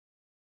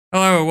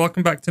Hello,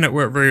 welcome back to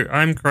Network Root.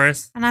 I'm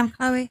Chris. And I'm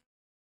Chloe.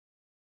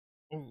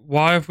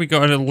 Why have we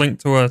got a link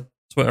to a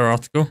Twitter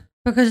article?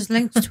 Because it's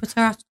linked to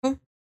Twitter article. Do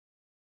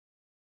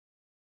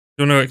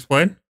you want to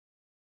explain?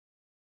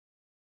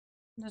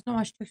 There's not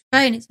much to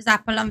explain. It says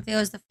Apple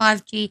unveils the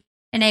 5G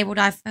enabled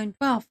iPhone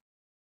 12.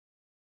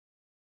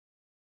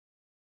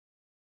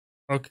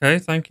 Okay,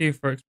 thank you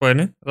for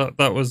explaining.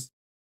 That was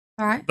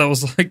All right. That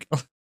was like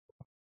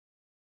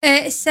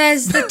It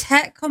says the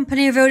tech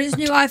company revealed its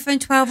new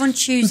iPhone 12 on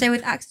Tuesday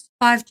with access to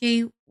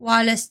 5G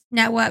wireless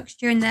networks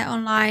during their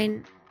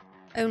online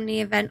only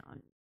event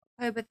on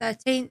October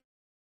 13th.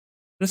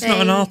 That's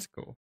not an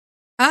article.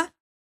 Huh?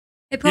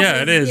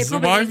 It is.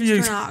 Why have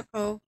you? An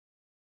article.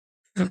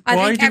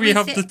 Why do we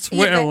have the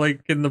Twitter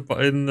link in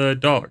the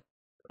doc?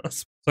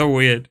 That's so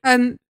weird.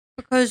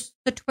 Because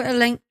the Twitter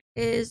link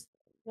is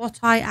what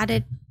I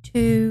added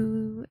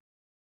to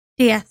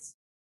DS.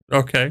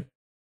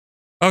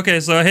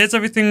 Okay, so here's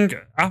everything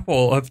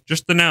Apple have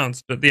just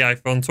announced at the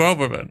iPhone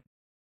 12 event.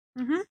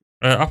 Mm-hmm.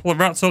 Apple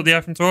wraps up the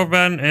iPhone 12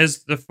 event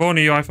is the 4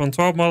 new iPhone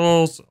 12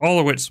 models, all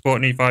of which support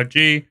new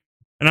 5G.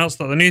 Announced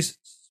that the new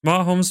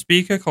smart home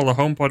speaker called the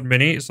HomePod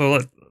Mini. So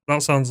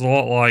that sounds a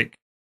lot like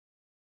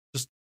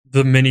just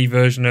the mini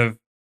version of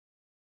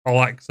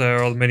Alexa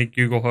or the mini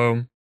Google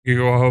Home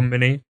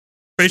Mini.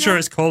 Pretty sure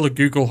it's called a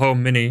Google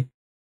Home Mini.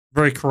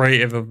 Very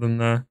creative of them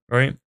there,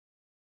 right?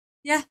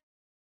 Yeah.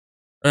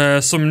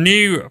 Some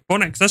new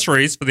fun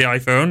accessories for the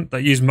iPhone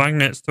that use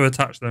magnets to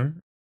attach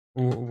them.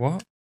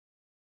 What?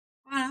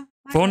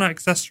 Fun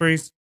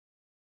accessories.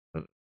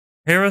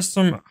 Here are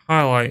some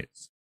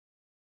highlights.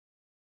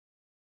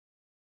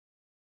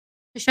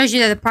 It shows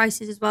you the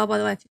prices as well, by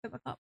the way, if you pick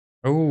up.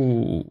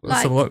 Oh,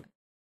 let's have a look.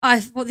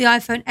 What the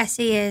iPhone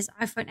SE is,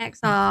 iPhone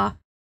XR,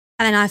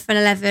 and then iPhone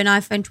 11,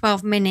 iPhone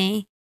 12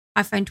 mini,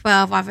 iPhone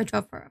 12, iPhone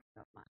 12 Pro.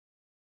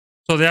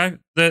 So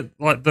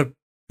the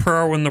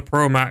Pro and the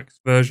Pro Max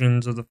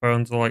versions of the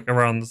phones are like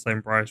around the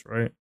same price,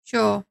 right?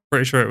 Sure.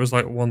 Pretty sure it was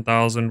like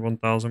 1,000,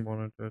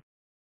 1,100.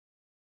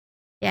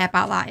 Yeah,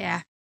 about that,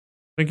 yeah. I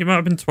think it might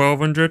have been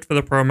 1,200 for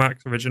the Pro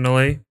Max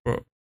originally,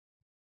 but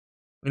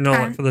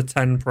like for the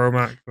 10 Pro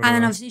Max. And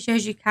then obviously it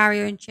shows you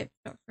carrier and chip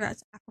stock throughout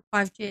Apple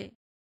 5G.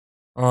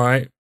 All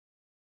right.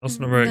 That's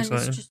not very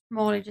exciting. It's just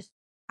more just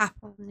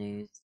Apple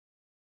news.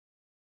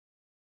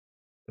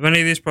 Have any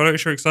of these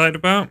products you're excited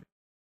about?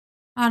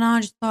 Oh no,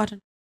 I just thought,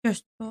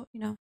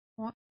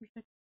 what we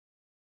should.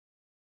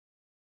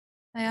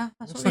 Yeah,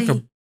 that's what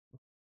the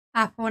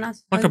Apple and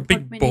that's like a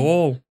big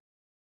ball.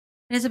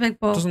 It is a big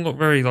ball. It doesn't look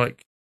very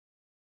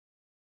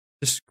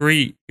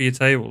discreet for your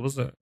table, does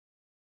it?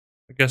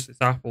 I guess it's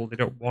Apple. They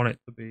don't want it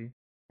to be.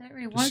 They don't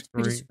really want it to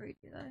be discreet,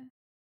 do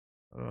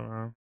they? I don't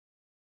know.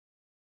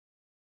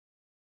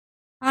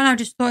 I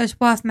just thought it's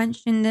worth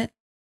mentioning that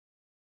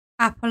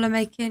Apple are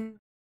making.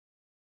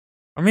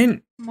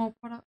 More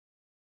products.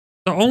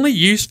 The only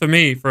use for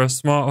me for a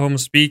smart home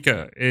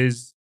speaker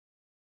is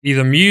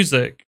either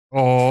music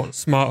or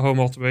smart home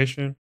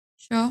automation.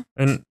 Sure.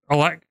 And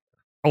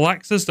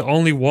Alexa's the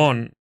only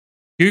one.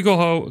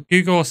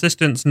 Google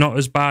Assistant's not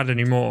as bad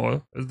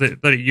anymore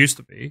that it used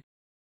to be.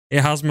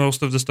 It has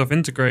most of the stuff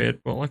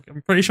integrated, but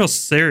I'm pretty sure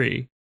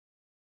Siri,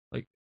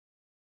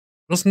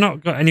 that's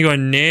not got anywhere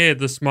near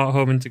the smart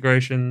home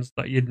integrations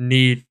that you'd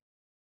need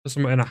for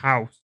someone in a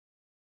house.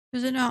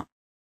 Does it not?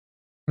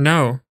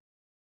 No.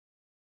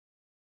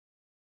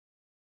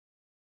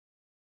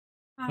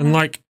 And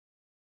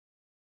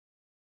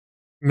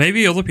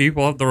maybe other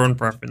people have their own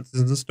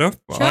preferences and stuff,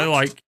 but I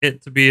like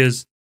it to be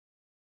as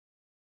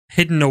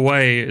hidden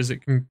away as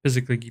it can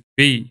physically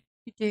be.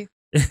 You do.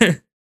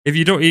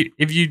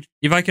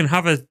 if I can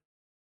have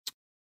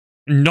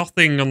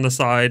nothing on the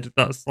side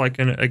that's like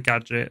a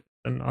gadget,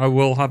 then I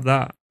will have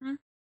that.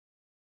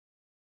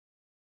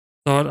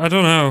 So I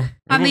don't know.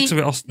 It looks a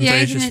bit ostentatious the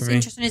only thing that's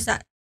interesting is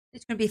that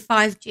it's going to be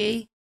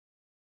 5G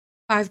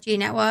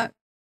network.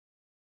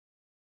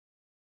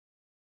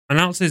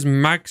 Announces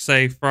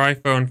MagSafe for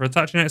iPhone for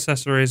attaching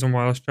accessories and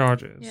wireless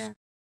chargers. Yeah.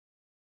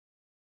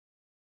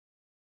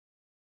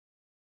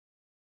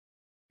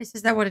 Is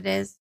that what it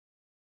is?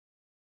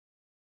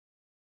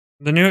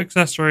 The new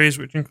accessories,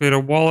 which include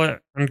a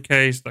wallet and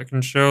case that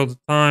can show the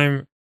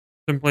time,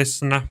 simply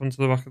snap onto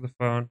the back of the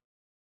phone.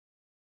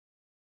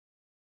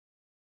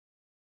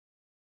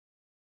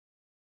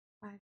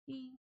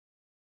 5G.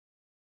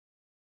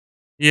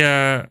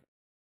 Yeah.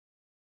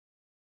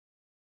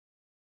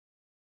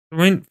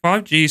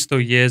 5G is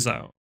still years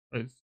out.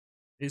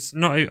 It's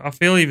not. I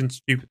feel even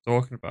stupid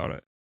talking about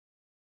it.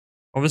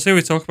 Obviously,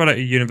 we talk about it at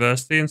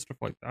university and stuff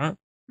like that.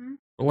 Mm-hmm.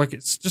 But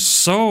it's just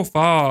so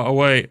far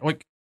away.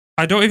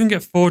 I don't even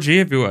get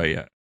 4G everywhere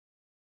yet.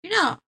 You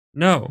know?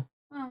 No.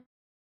 Oh.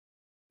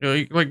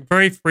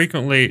 Very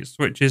frequently it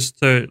switches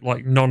to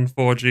non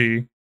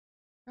 4G.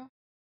 Oh.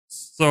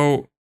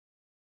 So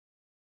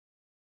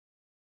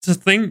to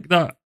think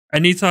that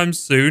anytime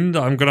soon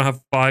that I'm gonna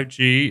have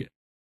 5G,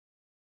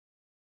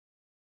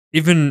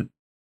 even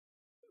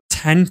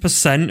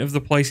 10% of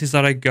the places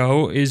that I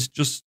go is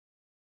just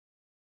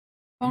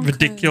bonkers.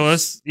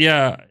 Ridiculous.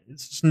 Yeah,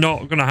 it's just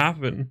not gonna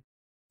happen.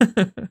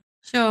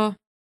 Sure.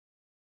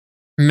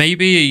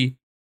 Maybe,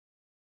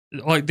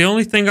 like, the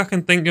only thing I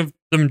can think of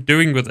them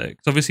doing with it,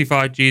 because obviously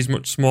 5G is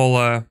much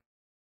smaller.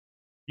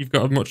 You've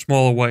got a much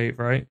smaller wave,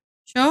 right?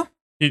 Sure.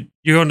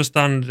 You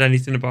understand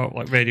anything about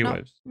like radio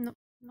waves? Not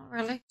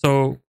really.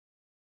 So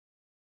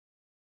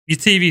your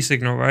TV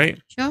signal,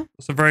 right? Sure.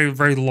 It's a very,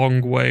 very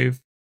long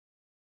wave,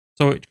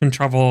 so it can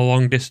travel a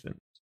long distance.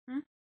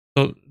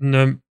 So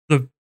the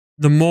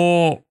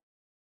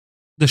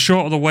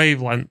shorter the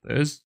wavelength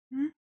is,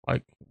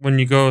 like when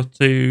you go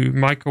to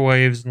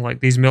microwaves and like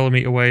these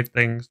millimeter wave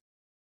things,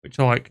 which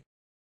are like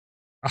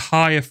a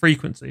higher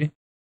frequency.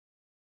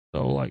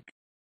 So like,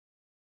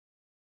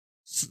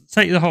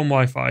 take the home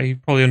Wi-Fi, you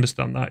probably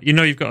understand that. You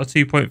know you've got a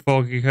 2.4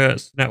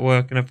 gigahertz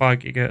network and a 5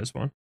 gigahertz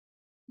one.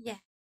 Yeah.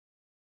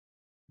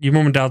 Your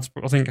mum and dad's,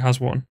 I think, has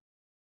one.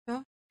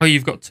 Sure. Oh,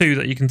 you've got two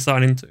that you can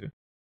sign into.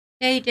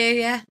 Yeah, you do,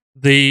 yeah.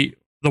 The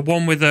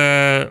one with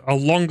a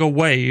longer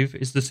wave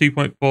is the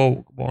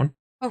 2.4 one.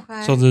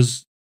 Okay. So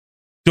there's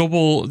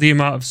double the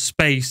amount of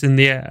space in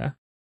the air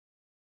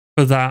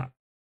for that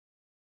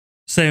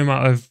same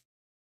amount of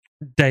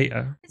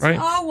data, right?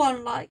 It's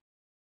R1 like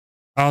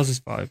Ours is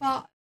 5.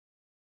 5.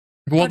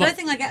 But I don't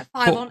think I get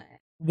 5 on it.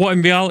 What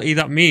in reality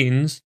that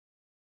means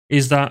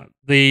is that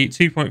the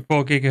 2.4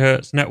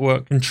 gigahertz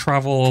network can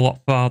travel a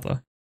lot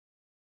farther.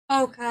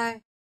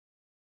 Okay.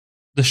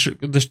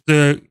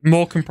 The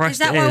more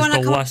compressed it is,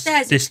 the less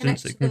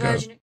distance it can go.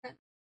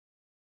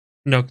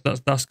 No,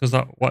 that's because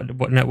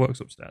what network's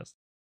upstairs.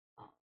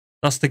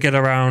 That's to get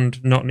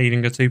around not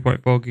needing a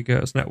 2.4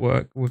 gigahertz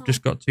network. We've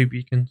just got 2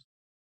 beacons.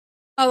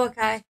 Oh,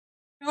 okay.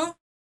 Sure.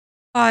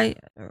 I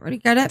don't really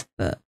get it,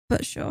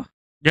 but sure.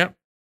 Yep.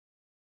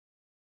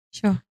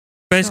 Sure.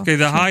 Basically,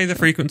 the higher the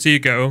frequency you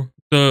go,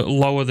 the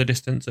lower the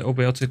distance it will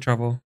be able to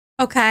travel.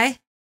 Okay.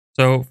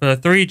 So for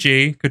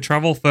 3G, could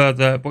travel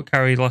further but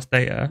carry less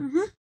data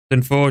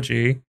than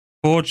 4G.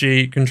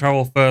 4G can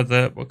travel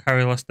further but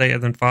carry less data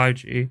than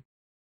 5G.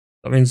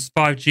 That means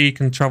 5G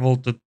can travel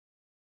to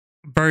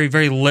very,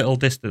 very little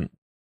distance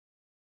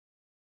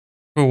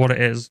for what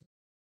it is.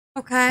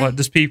 Okay. Like,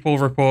 there's people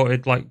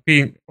reported like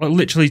being like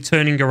literally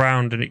turning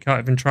around and it can't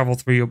even travel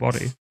through your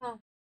body. Oh.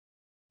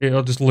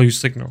 It'll just lose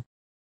signal.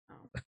 Oh,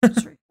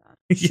 that's really bad.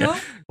 Yeah. Sure.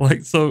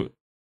 Like, so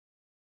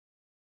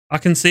I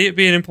can see it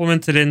being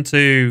implemented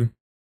into,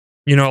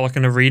 you know, like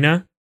an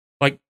arena,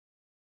 like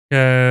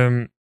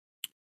a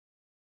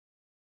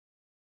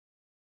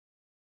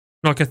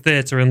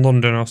theatre in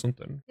London or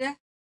something. Yeah.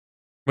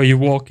 Where you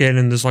walk in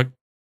and there's like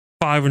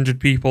 500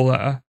 people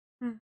there.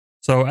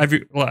 So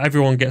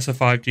everyone gets a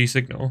 5G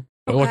signal.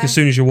 But like as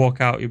soon as you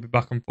walk out, you'll be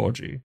back on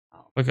 4G.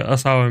 Like,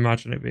 that's how I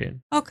imagine it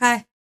being.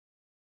 Okay.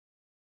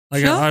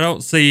 Like, sure. I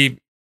don't see,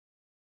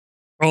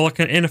 or like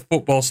in a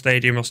football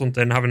stadium or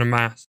something, having a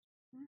mast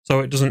so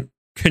it doesn't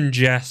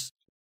congest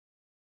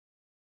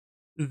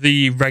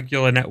the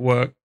regular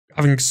network,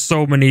 having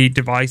so many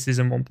devices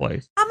in one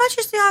place. How much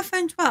is the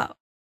iPhone 12?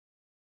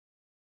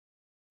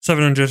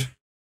 700.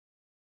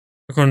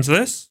 According to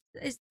this?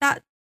 Is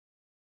that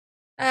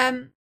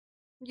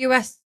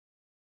US?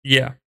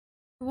 Yeah.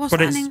 What's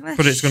that in English?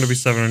 But it's going to be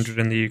 700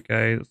 in the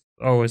UK. That's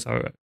always how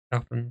it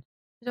happens.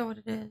 Is that what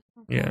it is?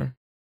 Okay. Yeah.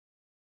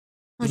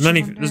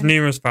 There's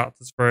numerous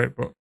factors for it,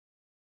 but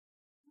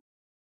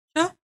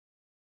sure.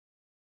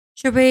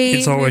 Should we?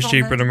 It's always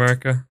cheaper in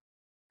America.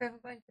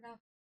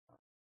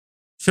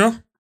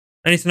 Sure.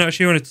 Anything else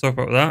you wanted to talk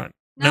about with that?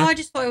 No, I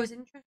just thought it was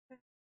interesting.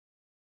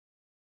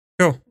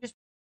 Cool. I just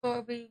thought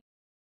it'd be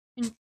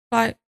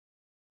like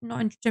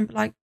not interesting, but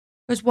like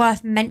it was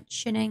worth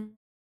mentioning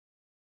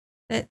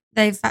that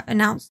they've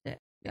announced it.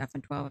 The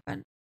iPhone 12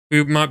 event.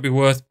 It might be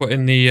worth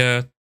putting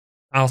the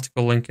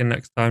article link in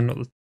next time, not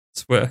the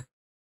Twitter.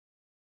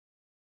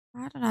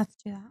 I don't know how to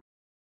do that.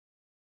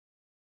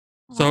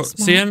 So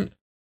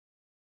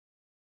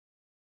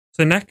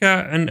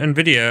Seneca and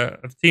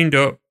Nvidia have teamed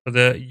up for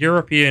the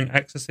European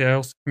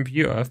exascale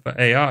computer for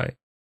AI.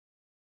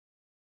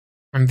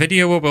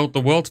 Nvidia will build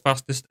the world's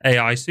fastest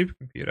AI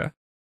supercomputer.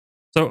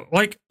 So,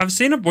 like, I've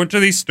seen a bunch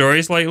of these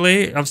stories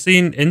lately. I've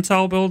seen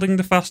Intel building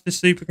the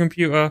fastest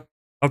supercomputer.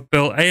 I've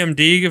built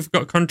AMD have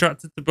got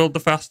contracted to build the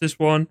fastest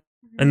one.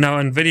 And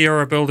now Nvidia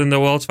are building the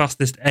world's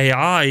fastest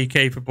AI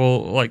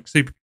capable, like,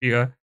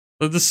 supercomputer.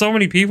 So there's so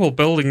many people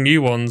building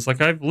new ones.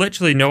 Like, I've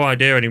literally no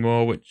idea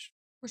anymore which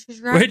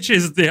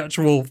is the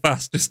actual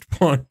fastest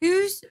one.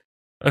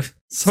 I'm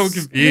so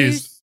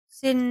confused.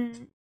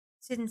 Who's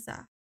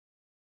Cinsa?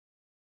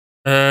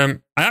 I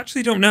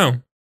actually don't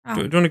know. Oh.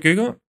 Do you want to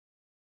Google it?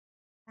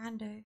 Can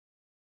do.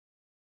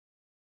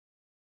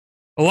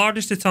 The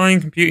largest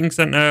Italian computing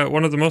center,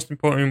 one of the most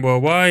important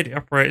worldwide, it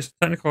operates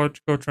a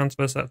technological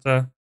transfer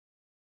sector.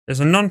 There's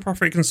a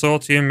non-profit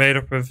consortium made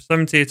up of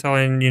 70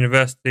 Italian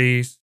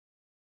universities.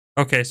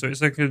 Okay, so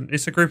it's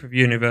a group of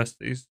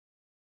universities.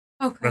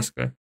 Okay.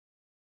 Basically.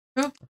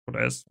 Sure. That's what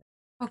it is.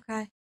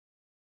 Okay.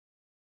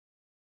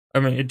 I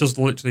mean, it does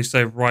literally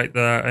say right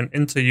there, an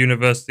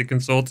inter-university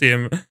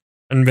consortium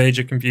and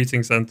major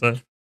computing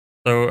center.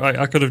 So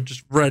I could have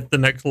just read the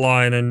next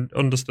line and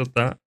understood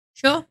that.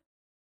 Sure.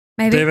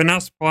 Maybe. They've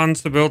announced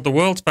plans to build the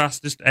world's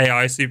fastest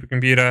AI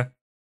supercomputer.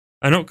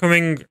 An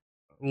upcoming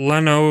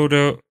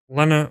the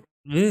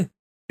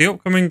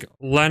upcoming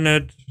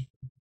Leonard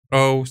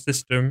O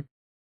system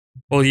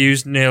will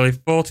use nearly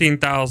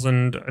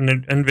 14,000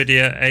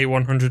 NVIDIA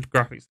A100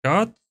 graphics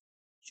cards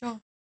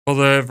Sure. for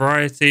the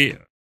variety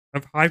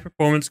of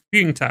high-performance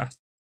computing tasks.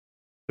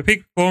 The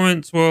peak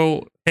performance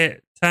will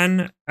hit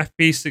 10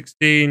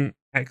 FP16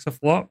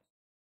 exaflops,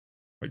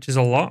 which is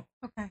a lot.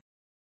 Okay.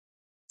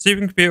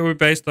 Supercomputer will be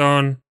based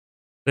on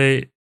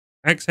the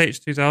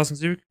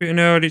XH2000 supercomputer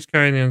node, each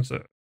carrying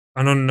an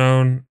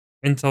unknown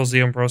Intel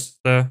Xeon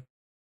processor,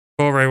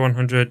 Core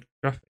A100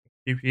 graphic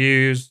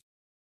GPUs,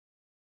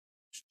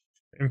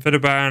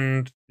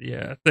 InfiniBand,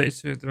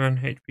 32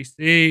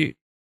 HPC.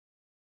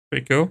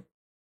 Pretty cool.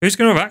 Who's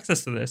going to have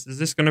access to this? Is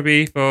this going to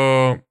be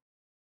for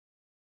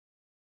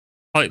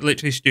like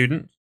literally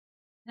students?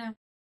 No.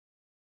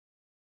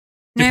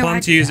 Do you No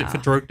plan to use it for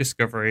idea. drug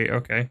discovery?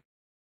 Okay.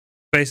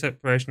 Space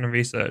exploration and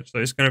research. So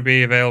it's going to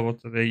be available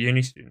to the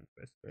uni students,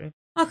 basically,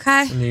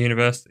 Okay. in the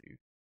university.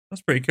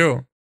 That's pretty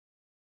cool.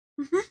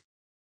 Mm-hmm.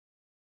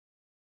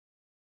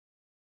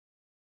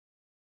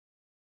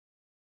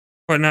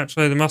 Quite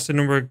naturally, the massive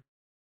number of...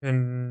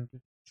 And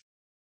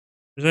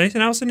is there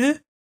anything else in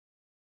here?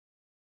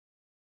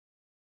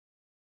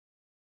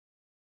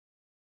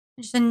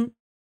 Just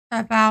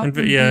about them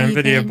NVIDIA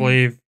believing-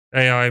 believe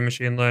AI and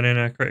machine learning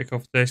are critical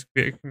for today's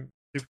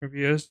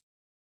supercomputers.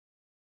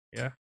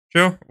 Yeah,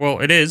 sure. Well,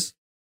 it is.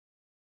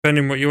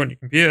 Depending what you want your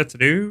computer to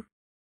do.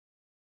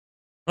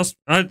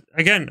 I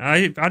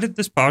added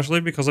this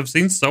partially because I've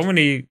seen so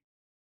many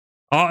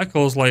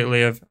articles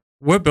lately of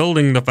we're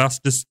building the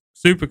fastest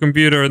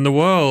supercomputer in the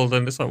world,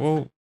 and it's like,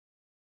 well,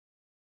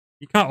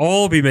 you can't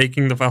all be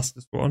making the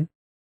fastest one.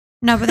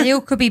 No, but they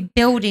all could be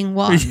building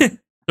one.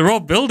 They're all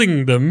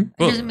building them, It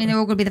but doesn't mean they're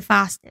all going to be the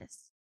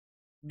fastest.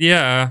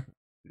 yeah,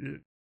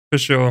 for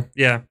sure.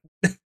 Yeah,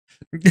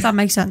 If that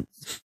makes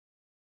sense.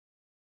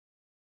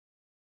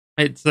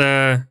 it's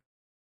very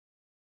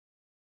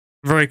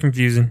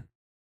confusing.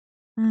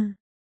 Mm.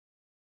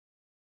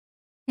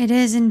 It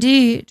is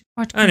indeed.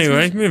 Quite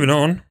Anyway, confusing. moving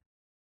on.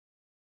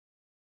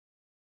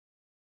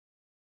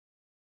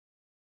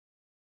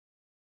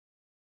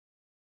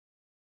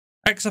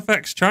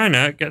 XFX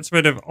China gets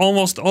rid of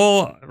almost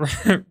all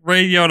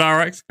Radeon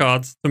RX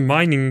cards to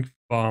mining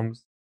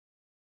farms.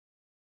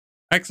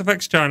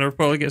 XFX China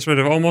reportedly gets rid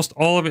of almost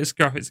all of its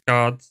graphics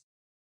cards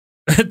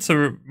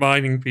to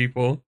mining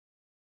people.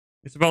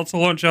 It's about to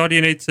launch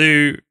RDNA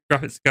 2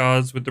 graphics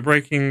cards with the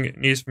breaking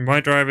news from my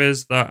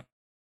drivers that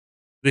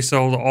they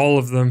sold all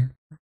of them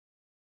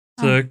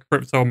to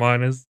crypto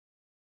miners.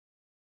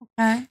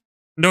 Okay.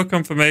 No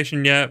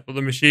confirmation yet, but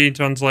the machine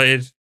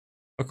translated.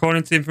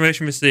 According to the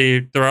information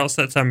received throughout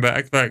September,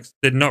 XFX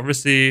did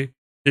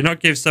not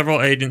give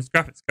several agents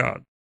graphics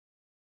cards.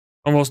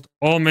 Almost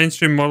all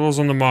mainstream models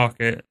on the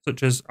market,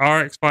 such as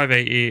RX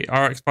 580,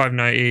 RX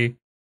 590,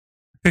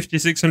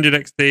 5600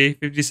 XT,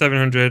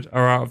 5700,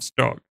 are out of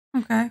stock.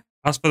 Okay.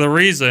 As for the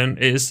reason,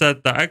 it is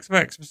said that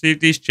XFX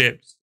received these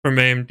chips from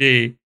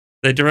AMD.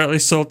 They directly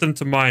sold them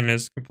to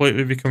miners,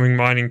 completely becoming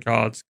mining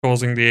cards,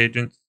 causing the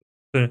agents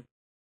to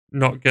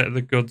not get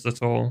the goods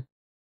at all.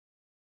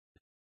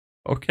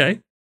 Okay.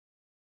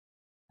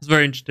 It's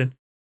very interesting.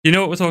 You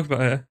know what we're talking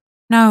about here?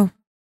 No.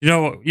 You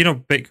know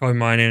Bitcoin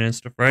mining and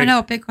stuff, right? I know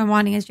what Bitcoin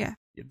mining is, yeah.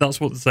 That's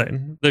what they're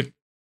saying.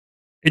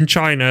 In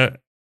China,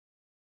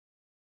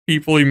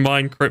 people who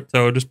mine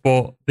crypto just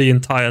bought the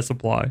entire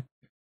supply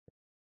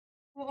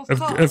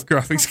of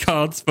graphics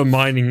cards for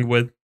mining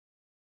with.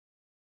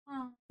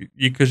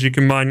 Because you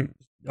can mine,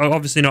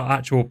 obviously not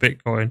actual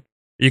Bitcoin.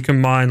 You can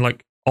mine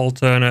like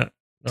alternate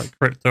like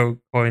crypto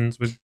coins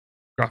with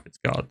graphics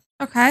cards.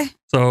 Okay.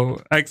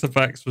 So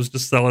XFX was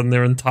just selling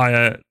their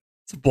entire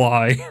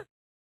supply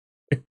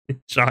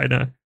in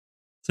China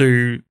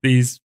to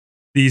these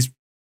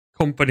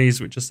companies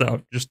which are set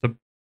up just to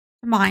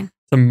Mine.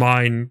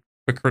 mine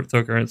for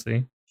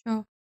cryptocurrency.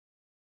 Sure.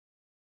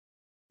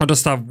 I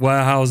just have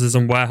warehouses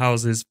and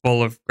warehouses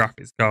full of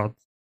graphics cards,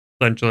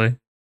 essentially.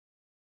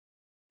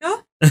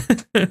 Yeah.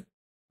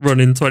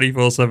 Running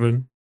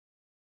 24/7.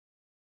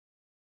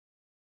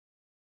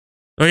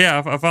 Oh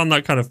yeah, I found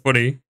that kind of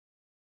funny.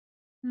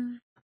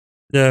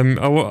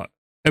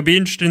 It'd be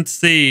interesting to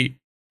see,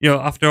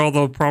 after all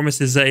the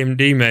promises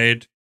AMD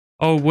made.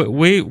 Oh,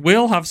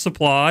 we'll have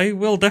supply.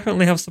 We'll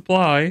definitely have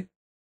supply.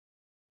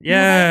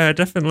 Yeah,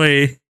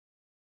 definitely.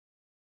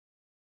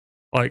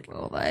 Like,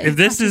 if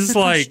this is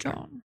like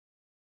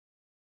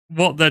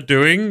what they're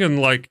doing, and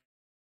like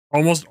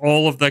almost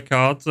all of their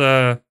cards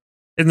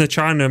in the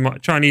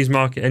Chinese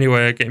market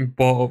anyway are getting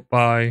bought up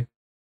by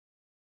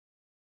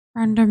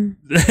random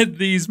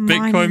these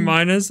Bitcoin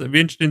miners. It'd be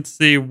interesting to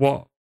see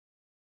what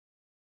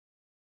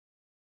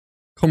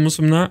comes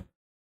from that.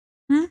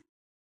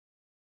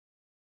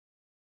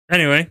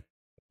 Anyway,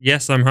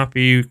 yes, I'm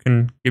happy you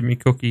can give me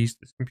cookies.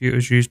 This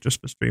computer's used just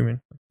for streaming.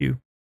 Thank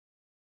you.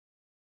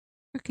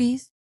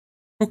 Cookies.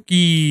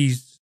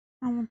 Cookies.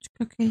 I want a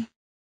cookie.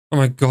 Oh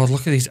my god,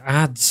 look at these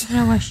ads. I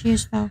don't know where she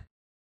is though.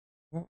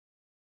 What?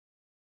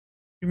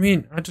 You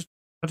mean I just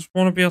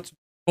want to be able to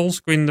full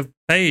screen the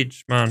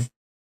page, man.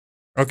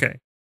 Okay.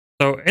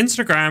 So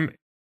Instagram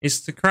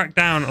is to crack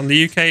down on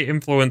the UK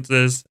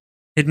influencers'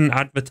 hidden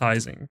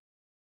advertising.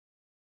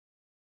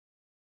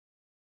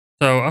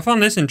 So I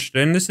found this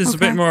interesting. This is a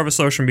bit more of a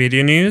social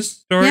media news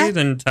story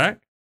than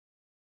tech.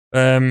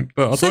 But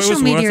I thought it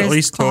was worth at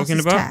least talking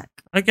about. Tech.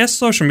 I guess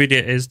social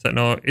media is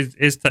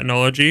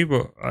technology,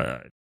 but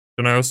I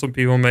don't know. Some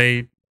people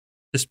may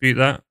dispute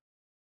that.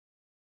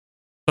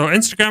 So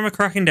Instagram are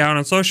cracking down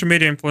on social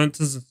media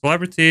influencers and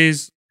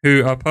celebrities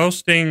who are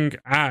posting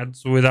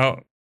ads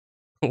without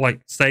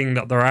saying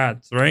that they're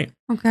ads, right?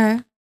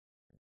 Okay.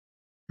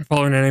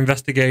 Following an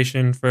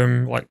investigation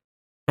from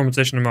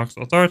Competition and Markets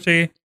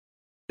Authority.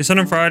 They said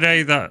on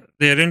Friday that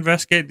they had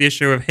investigated the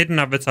issue of hidden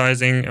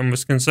advertising and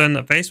was concerned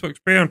that Facebook's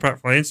pre-owned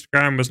platform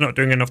Instagram was not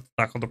doing enough to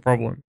tackle the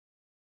problem.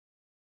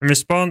 In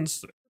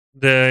response,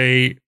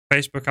 the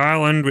Facebook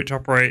Ireland, which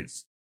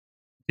operates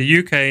the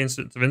UK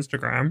instance of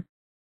Instagram,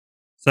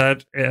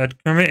 said it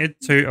had committed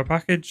to a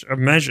package of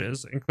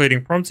measures,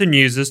 including prompting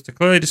users to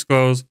clearly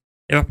disclose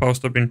if a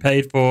post had been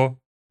paid for,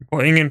 and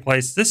putting in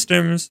place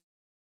systems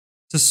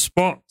to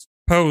spot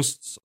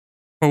posts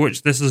for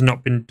which this has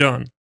not been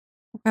done.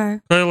 Okay.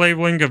 Clear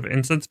labeling of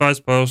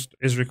incentivized post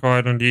is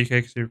required under UK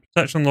consumer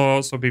protection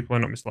law, so people are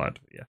not misled.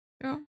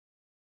 Yeah.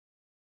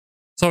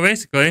 So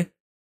basically,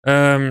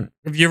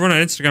 if you run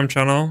an Instagram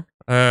channel,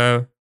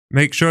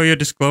 make sure you're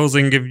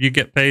disclosing if you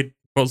get paid to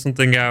put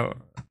something out.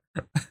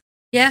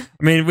 Yeah.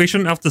 I mean, we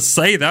shouldn't have to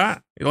say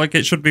that.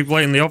 It should be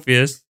blatantly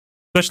obvious,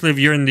 especially if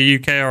you're in the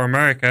UK or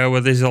America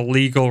where there's a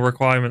legal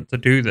requirement to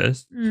do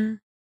this.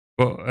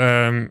 But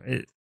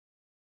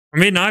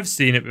I've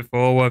seen it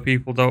before where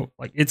people don't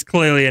it's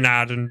clearly an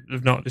ad and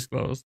have not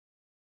disclosed.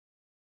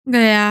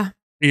 Yeah.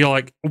 You're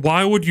like,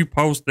 why would you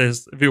post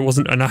this if it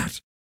wasn't an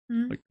ad?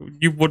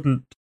 You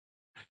wouldn't.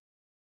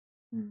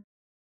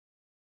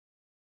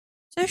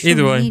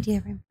 Social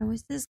media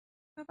influencers.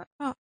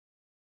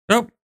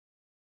 Nope. It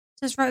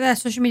says right there,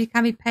 social media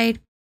can be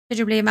paid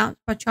considerably amounts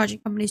by charging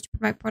companies to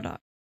promote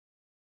products.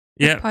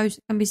 Yeah. Posts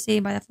that can be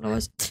seen by their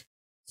followers.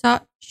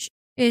 Such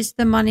is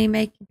the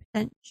money-making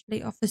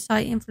potentially of the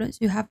site. Influencers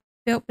who have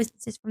built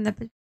businesses from their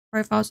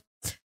profiles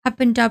have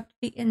been dubbed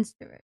the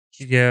Insta-rich.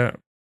 Yeah.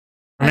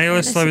 And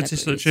A-list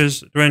celebrities such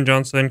as Dwayne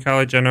Johnson,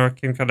 Kylie Jenner, or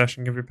Kim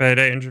Kardashian can be paid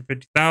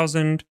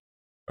 $850,000 to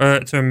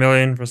 $1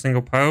 million for a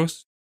single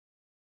post.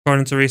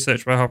 According to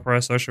research by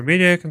Hopper social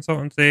media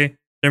consultancy,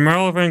 Jim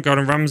Oliver and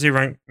Gordon Ramsay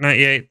ranked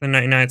 98th and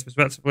 99th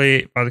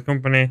respectively by the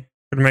company,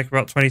 could make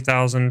about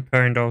 $20,000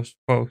 per endorsed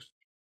post.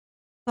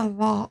 A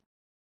lot.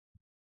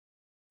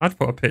 I'd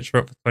put a picture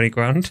up for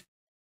 $20,000.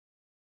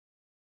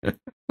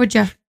 Would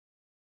you?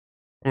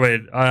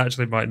 Wait, I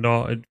actually might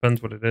not. It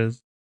depends what it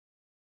is.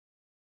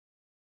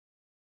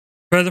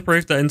 Further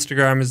proof that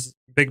Instagram is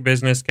big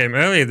business came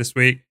earlier this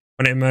week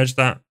when it emerged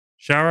that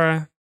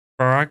Shara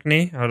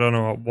Faragni, I don't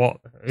know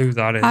who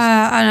that is.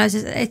 I know, it's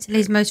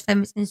Italy's most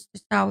famous Insta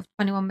star with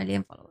 21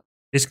 million followers.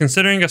 Is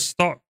considering a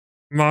stock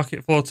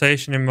market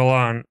flotation in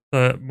Milan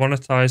to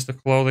monetize the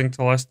clothing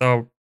to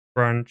lifestyle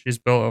brand she's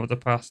built over the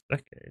past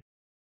decade.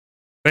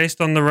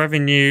 Based on the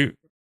revenue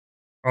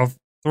of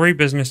 3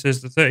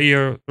 businesses the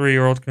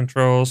 33-year-old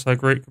controls, her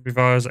group could be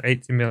valued at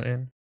 $80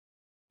 million.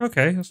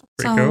 Okay, that's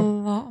pretty cool.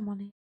 A lot of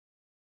money.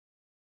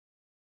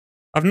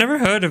 I've never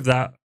heard of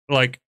that.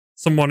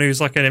 Someone who's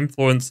an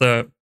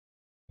influencer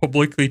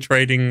publicly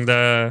trading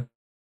their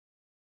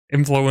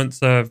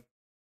influencer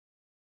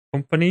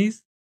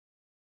companies.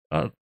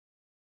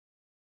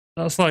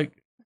 That's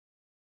like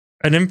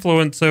an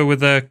influencer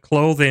with a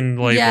clothing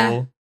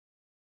label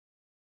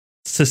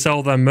to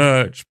sell their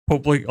merch,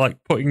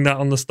 putting that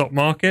on the stock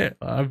market.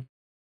 No.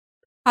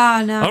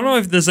 I don't know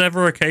if there's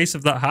ever a case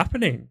of that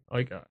happening.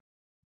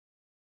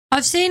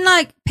 I've seen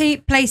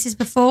places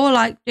before,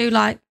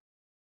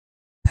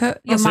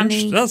 put your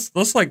money. That's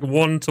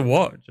one to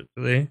watch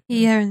actually.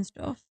 Yeah, and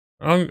stuff.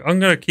 I'm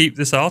gonna keep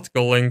this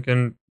article link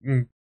and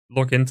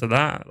look into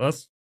that.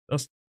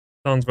 That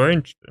sounds very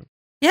interesting.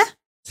 Yeah.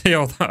 See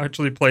how that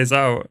actually plays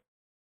out.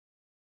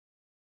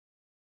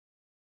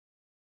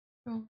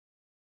 Sure.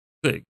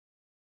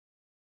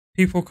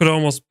 People could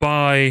almost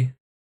buy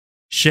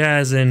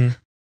shares in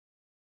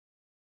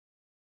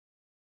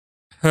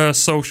her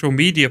social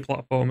media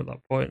platform at that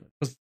point.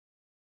 Because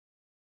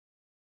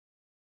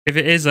if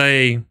it is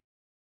a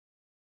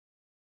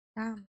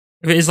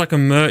like a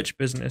merch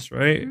business,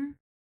 right? Mm-hmm.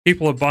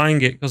 People are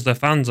buying it because they're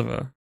fans of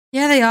her.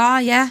 Yeah, they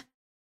are. Yeah.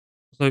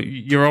 So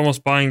you're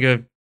almost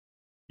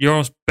you're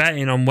almost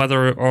betting on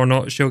whether or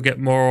not she'll get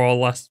more or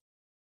less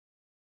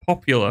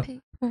popular.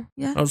 People,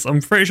 yeah.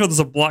 I'm pretty sure there's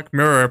a Black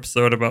Mirror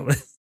episode about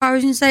this. I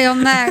was going to say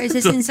on there, it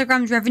says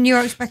Instagram's revenue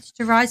are expected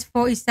to rise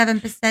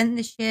 47%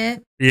 this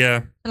year.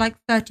 Yeah. To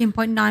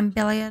 $13.9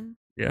 billion.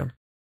 Yeah.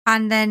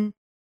 And then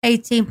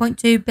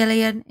 $18.2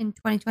 billion in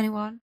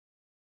 2021.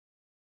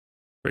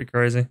 Pretty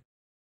crazy.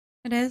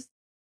 It is.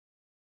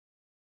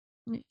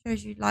 And it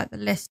shows you the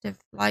list of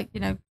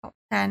top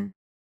 10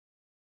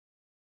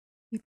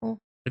 people.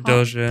 It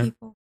does, yeah.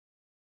 People.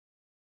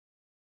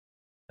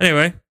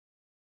 Anyway,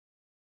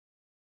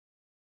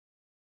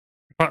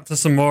 Back to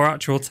some more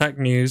actual tech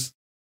news.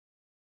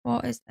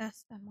 What is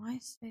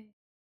SMIC?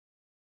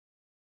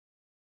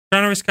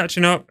 China is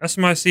catching up.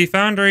 SMIC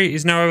Foundry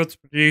is now able to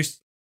produce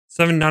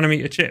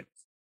 7-nanometer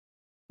chips.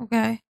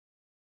 Okay.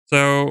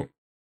 So,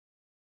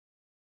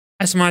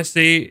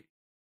 SMIC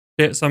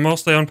chips are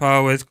mostly on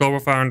par with Global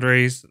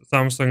Foundries,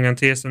 Samsung, and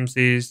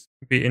TSMC's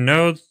competing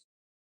nodes.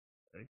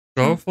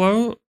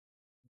 GoFlow?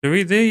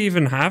 Do they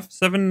even have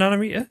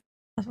 7-nanometer?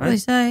 That's what they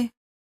say.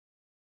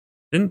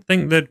 Didn't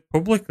think they'd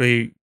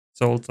publicly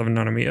sold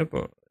 7-nanometer,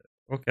 but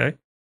okay.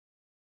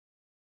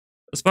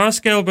 As far as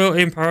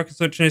scalability and power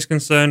consumption is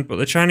concerned, but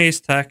the Chinese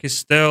tech is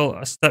still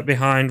a step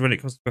behind when it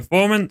comes to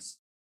performance.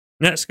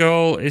 Next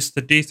goal is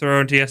to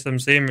dethrone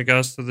TSMC in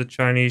regards to the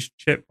Chinese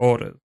chip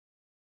orders.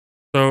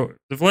 So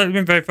they've lately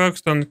been very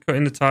focused on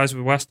cutting the ties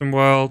with the Western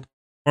world.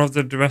 One of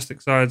the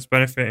domestic sides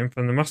benefiting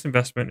from the mass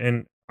investment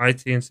in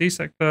IT and C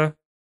sector.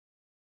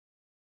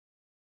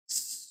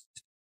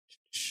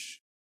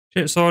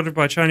 Chips ordered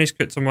by Chinese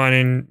crypto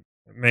mining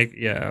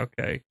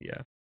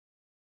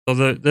So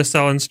they're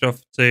selling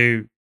stuff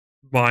to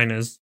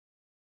miners.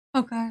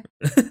 Okay.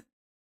 When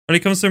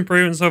it comes to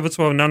improvements over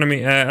 12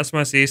 nanometer,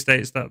 SMIC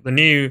states that the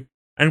new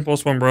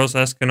N+1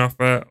 process can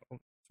offer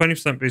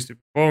 20% boosted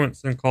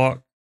performance and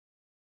clock.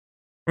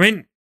 I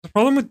mean, the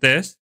problem with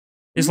this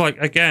is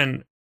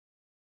again,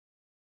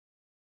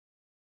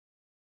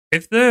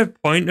 if the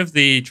point of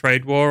the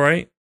trade war,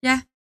 right?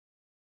 Yeah.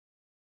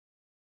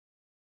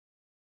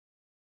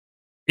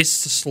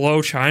 Is to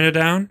slow China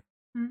down.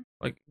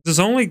 There's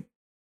only...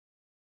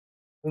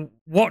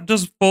 What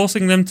does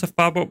forcing them to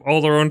fab up all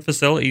their own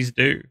facilities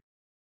do?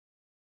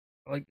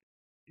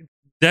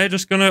 They're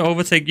just going to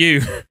overtake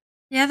you.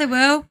 Yeah, they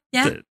will.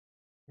 Yeah.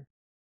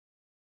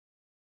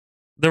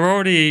 They're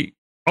already...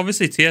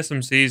 Obviously,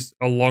 TSMC's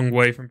a long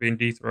way from being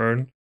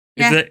dethroned.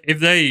 Yeah. If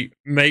they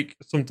make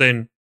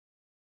something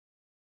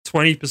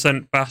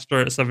 20%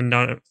 faster at 7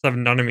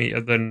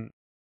 nanometer, then...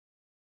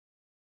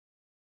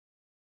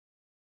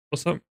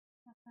 What's up?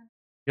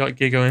 You're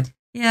giggling.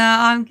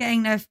 Yeah, I'm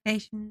getting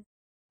notifications.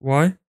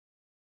 Why?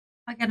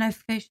 I get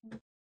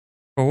notifications.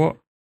 For what?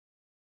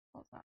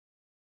 What's that?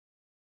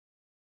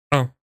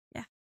 Oh.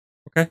 Yeah.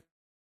 Okay.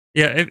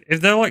 Yeah, if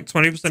they're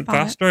 20%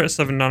 faster at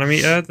 7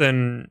 nanometer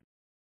than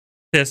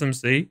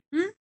TSMC.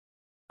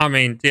 I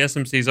mean,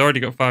 TSMC's already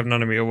got 5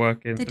 nanometer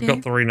working. They've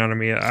got 3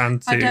 nanometer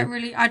and 2. I don't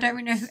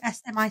really know who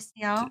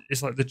SMIC are.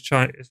 It's like the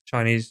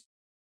Chinese.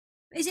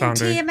 Is it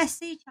foundry.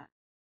 TMSC?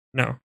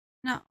 No.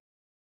 No.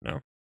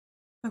 No.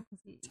 So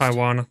confused.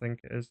 Taiwan, I think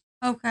it is.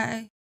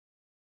 Okay.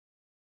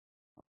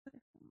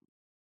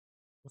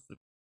 What's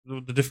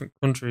the different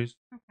countries?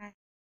 Okay.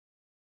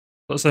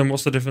 Let's say,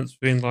 what's the difference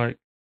between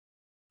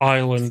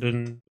Ireland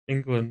and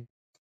England?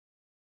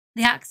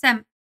 The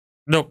accent.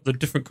 No, the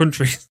different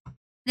countries.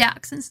 The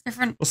accent's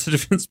different. What's the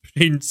difference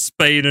between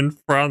Spain and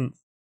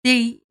France?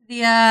 The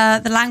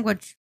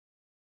language.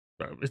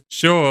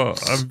 Sure,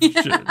 I'm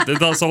sure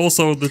that's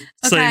also the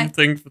same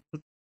thing.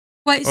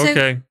 Wait,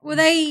 so were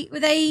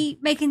they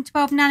making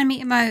 12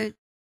 nanometer mode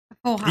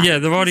beforehand? Yeah,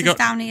 they've already got.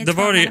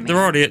 They're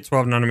already at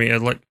 12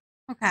 nanometer.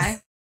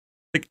 Okay.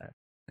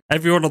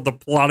 Everyone on the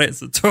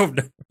planet's at 12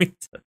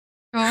 nanometer.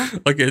 Sure.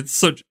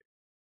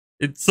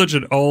 It's such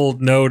an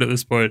old node at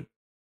this point.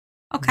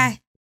 Okay.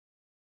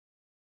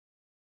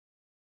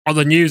 All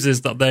the news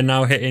is that they're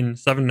now hitting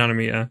 7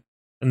 nanometer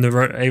and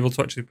they're able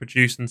to actually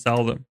produce and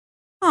sell them.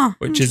 Oh,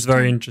 which is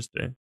very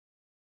interesting.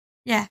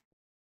 Yeah.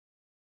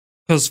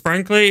 Because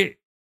frankly,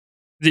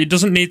 it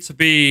doesn't need to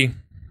be...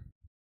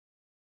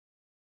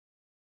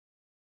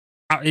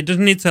 It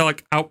doesn't need to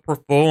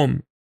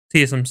outperform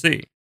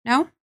TSMC.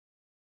 No?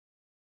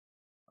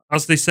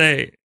 As they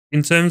say,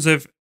 in terms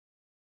of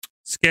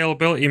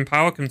scalability and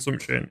power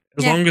consumption,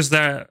 as long as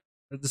they're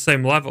at the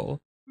same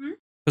level,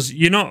 because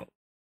you're not...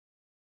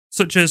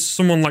 Such as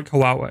someone like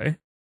Huawei,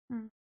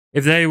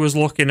 if they was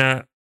looking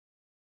at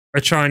a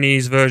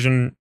Chinese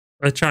version,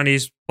 a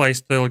Chinese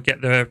place to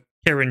get their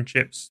Kirin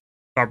chips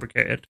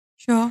fabricated.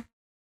 Sure.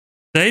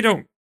 They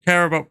don't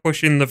care about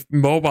pushing the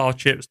mobile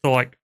chips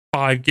to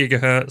 5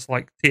 gigahertz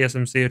like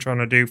TSMC are trying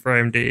to do for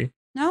AMD.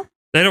 No.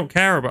 They don't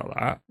care about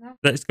that. No.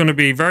 That it's going to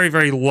be very,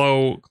 very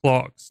low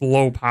clocks,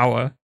 low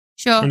power.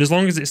 Sure. And as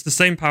long as it's the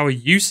same power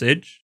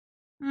usage,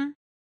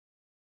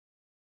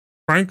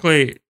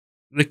 frankly,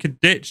 they could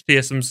ditch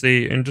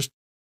TSMC and just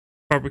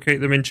fabricate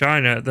them in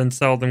China, then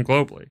sell them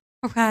globally.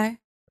 Okay.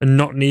 And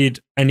not need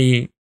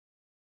any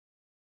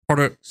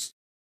products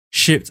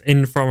shipped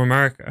in from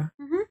America.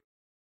 Mm-hmm.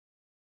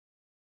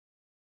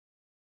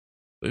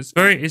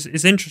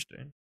 It's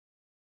interesting.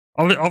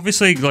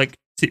 Obviously,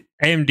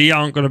 AMD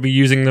aren't going to be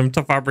using them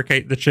to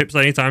fabricate the chips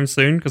anytime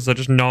soon because they're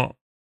just not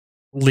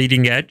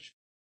leading edge.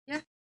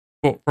 Yeah.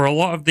 But for a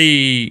lot of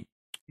the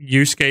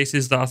use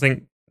cases that I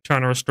think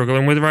China is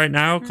struggling with right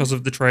now because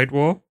of the trade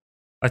war,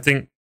 I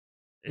think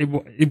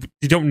you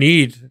don't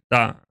need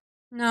that.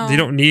 No. They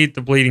don't need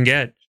the bleeding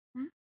edge.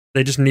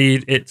 They just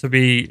need it to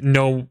be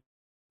no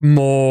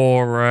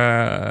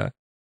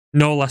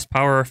less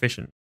power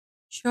efficient.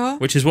 Sure.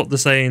 Which is what they're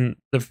saying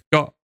they've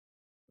got.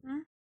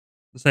 They're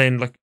saying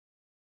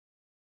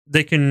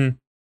they can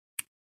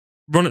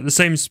run at the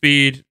same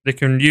speed. They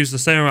can use the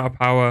same amount of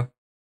power.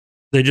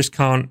 They just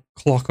can't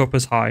clock up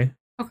as high.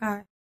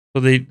 Okay.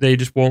 So they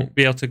just won't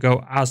be able to go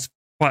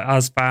quite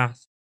as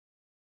fast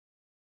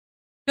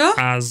Sure.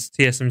 as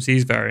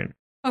TSMC's variant.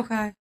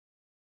 Okay.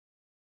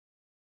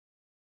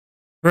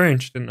 Very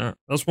interesting.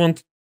 That's one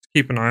to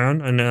keep an eye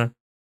on. And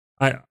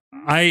I,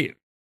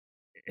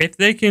 if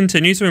they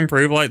continue to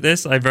improve like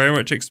this, I very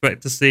much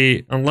expect to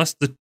see, unless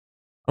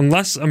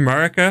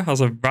America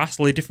has a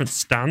vastly different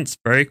stance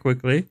very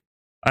quickly,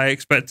 I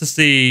expect to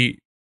see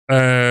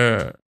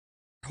Huawei,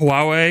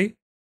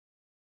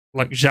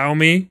 like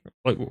Xiaomi,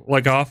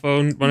 like our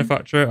phone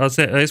manufacturer. I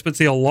expect to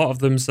see a lot of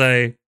them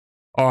say,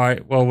 "All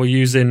right, well, we're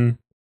using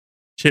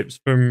chips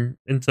from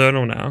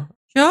internal now."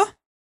 Sure.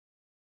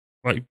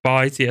 Like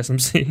by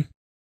TSMC,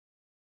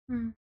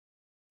 Hmm.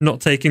 not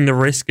taking the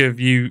risk of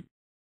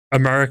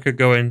America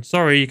going,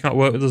 "Sorry, you can't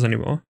work with us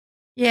anymore."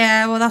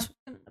 Yeah, well, that's what's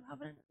going to end up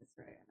happening at this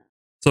rate.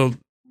 So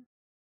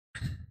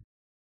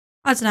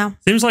I don't know.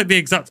 seems like the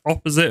exact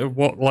opposite of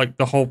what like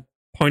the whole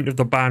point of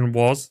the ban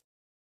was.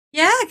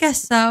 Yeah, I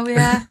guess so.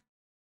 Yeah.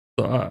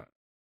 But,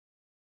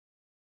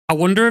 I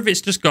wonder if it's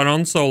just gone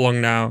on so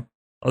long now,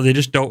 or they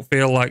just don't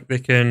feel like they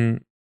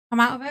can Come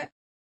out of it.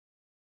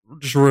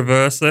 just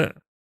reverse it.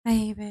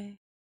 Maybe.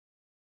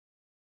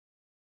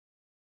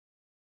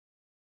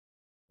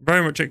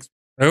 Very much.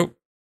 Oh,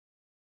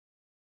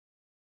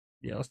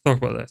 yeah. Let's talk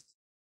about this.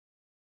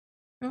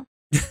 Sure.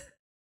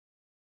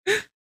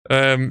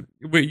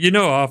 You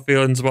know our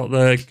feelings about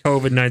the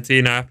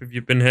COVID-19 app. If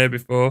you've been here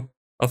before,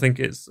 I think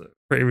it's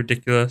pretty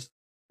ridiculous.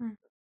 Hmm.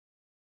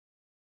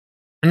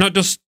 And not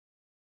just.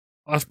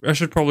 I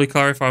should probably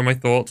clarify my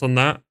thoughts on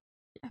that.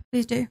 Yeah,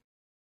 please do.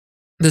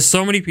 There's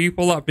so many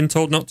people that have been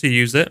told not to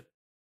use it.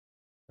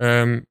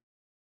 I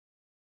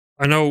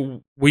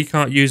know we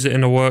can't use it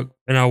in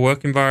our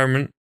work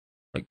environment.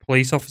 Like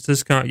police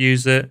officers can't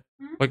use it.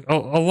 Mm-hmm. Like a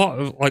lot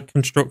of like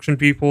construction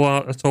people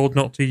are told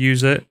not to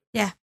use it.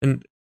 Yeah.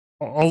 And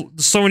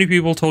so many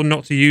people told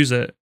not to use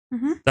it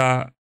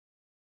that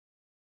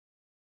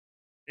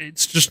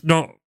it's just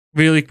not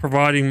really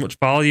providing much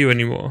value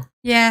anymore.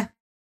 Yeah.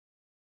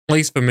 At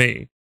least for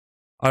me,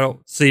 I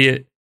don't see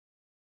it.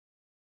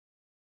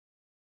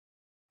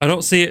 I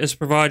don't see it as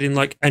providing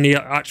like any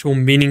actual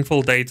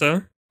meaningful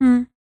data.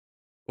 Hmm.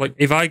 Like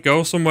if I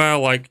go somewhere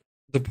like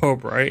the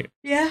pub, right?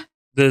 Yeah.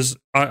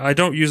 I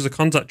don't use the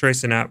contact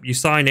tracing app. You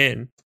sign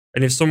in,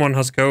 and if someone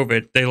has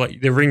COVID,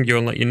 they ring you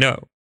and let you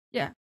know.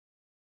 Yeah.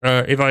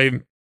 If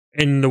I'm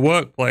in the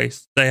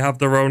workplace, they have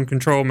their own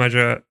control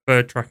measure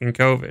for tracking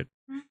COVID.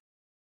 Mm.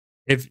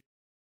 If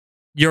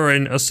you're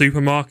in a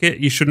supermarket,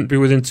 you shouldn't be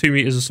within 2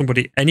 meters of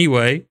somebody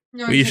anyway.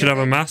 No, but you should have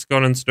a mask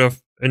on and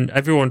stuff, and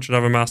everyone should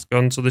have a mask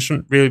on, so there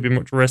shouldn't really be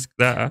much risk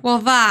there. Well,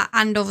 that,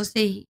 and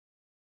obviously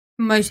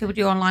most people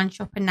do online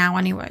shopping now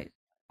anyway.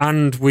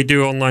 And we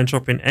do online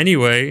shopping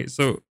anyway,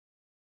 so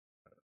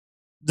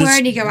Where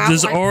do you go out,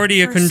 there's like,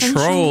 already a for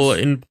control essentials?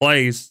 in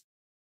place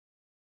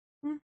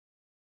Hmm.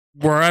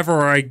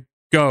 wherever I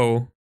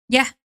go.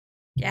 Yeah.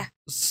 Yeah.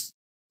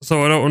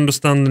 So I don't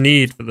understand the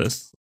need for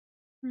this.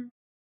 Hmm.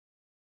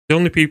 The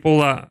only people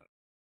that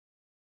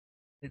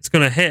it's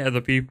going to hit are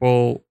the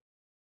people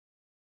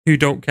who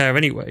don't care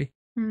anyway.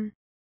 Hmm.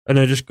 And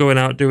are just going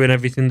out doing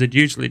everything they'd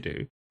usually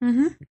do.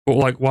 Mm-hmm. But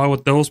like, why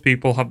would those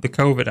people have the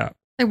COVID app?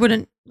 They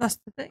wouldn't. That's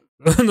the thing.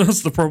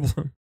 That's the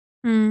problem.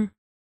 Hmm.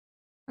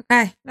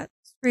 Okay, let's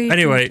read.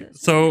 Anyway,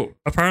 so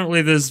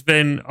apparently there's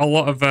been a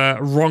lot of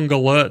wrong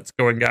alerts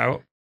going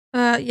out.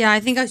 Yeah, I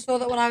think I saw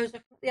that when I was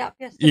looking at the app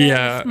yesterday.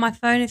 Yeah. On my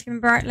phone, if you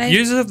remember rightly.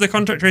 Users of the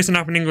contact tracing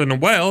app in England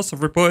and Wales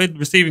have reported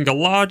receiving a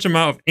large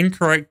amount of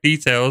incorrect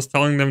details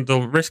telling them the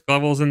risk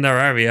levels in their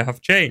area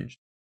have changed.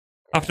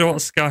 After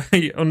what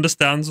Sky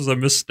understands was a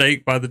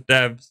mistake by the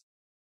devs.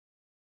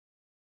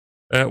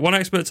 One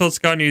expert told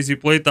Sky News he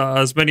believed that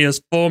as many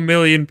as 4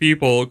 million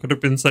people could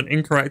have been sent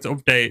incorrect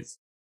updates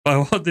by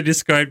what they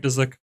described as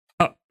a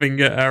fat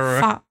finger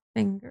error. Fat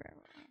finger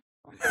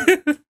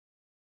error.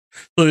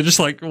 So they just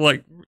like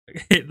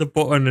hit the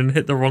button and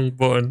hit the wrong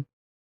button.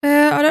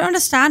 I don't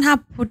understand how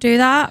people do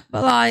that,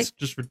 but like, It's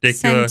just same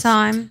ridiculous.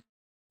 time.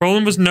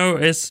 Problem was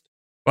noticed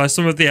by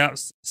some of the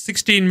app's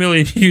 16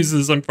 million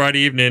users on Friday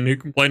evening who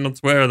complained on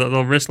Twitter that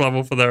the risk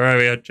level for their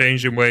area had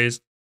changed in ways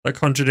that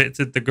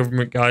contradicted the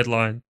government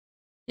guideline.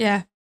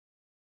 Yeah.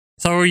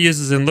 Several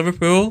users in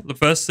Liverpool, the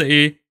first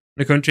city in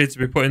the country to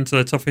be put into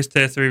the toughest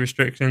tier 3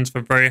 restrictions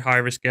for very high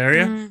risk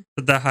area,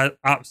 said their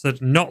apps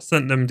had not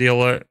sent them the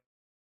alert.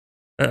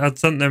 It had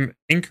sent them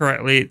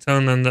incorrectly,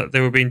 telling them that they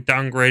were being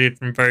downgraded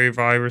from very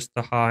virus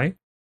to high.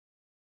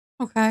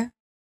 Okay.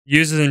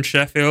 Users in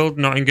Sheffield,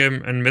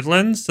 Nottingham, and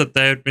Midlands said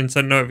they had been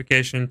sent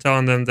notification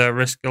telling them their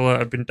risk alert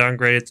had been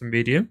downgraded to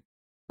medium.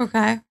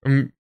 Okay.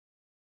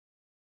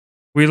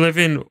 We live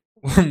in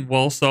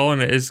Walsall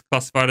and it is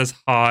classified as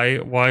high.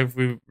 Why have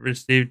we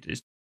received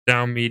it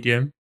down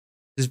medium?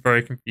 This is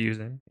very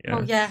confusing. Yeah.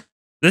 Oh, yeah.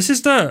 This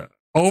is the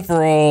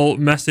overall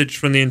message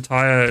from the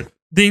entire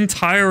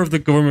of the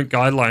government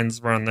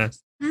guidelines around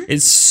this. Hmm?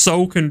 It's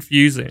so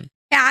confusing.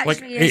 It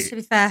actually is, to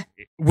be fair.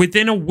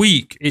 Within a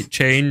week, it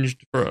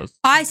changed for us.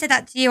 I said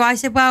that to you. I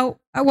said, well,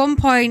 at one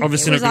point,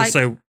 obviously not going to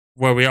say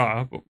where we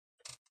are, but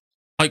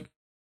like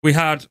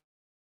within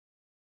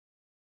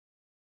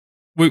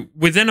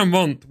a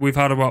month, we've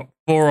had about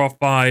 4 or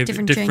 5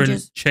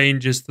 different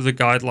changes to the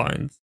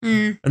guidelines.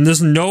 And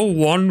there's no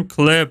one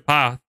clear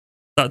path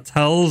that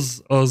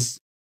tells us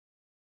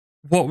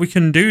what we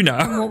can do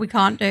now. And what we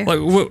can't do. Like,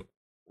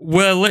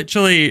 we're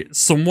literally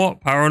somewhat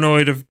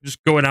paranoid of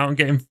just going out and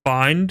getting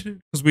fined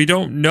because we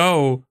don't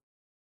know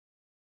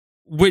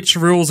which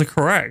rules are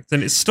correct.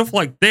 And it's stuff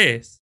like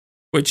this,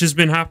 which has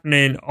been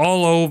happening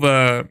all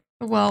over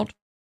the world.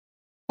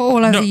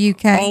 All over the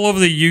UK. All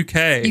over the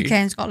UK. UK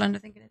and Scotland, I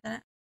think it is, isn't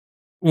it?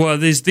 Well,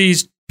 there's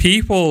these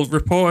people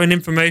reporting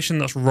information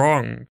that's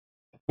wrong,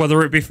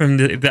 whether it be from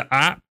the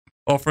app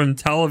or from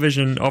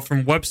television or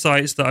from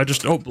websites that are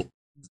just,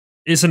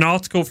 it's an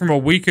article from a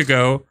week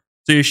ago,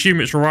 so you assume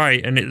it's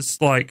right, and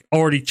it's like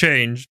already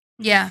changed.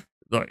 Yeah.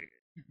 Like,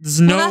 there's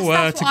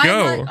nowhere to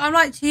go. I'm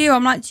like to you,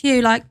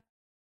 like,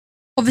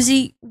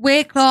 obviously,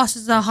 we're classed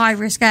as a high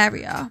risk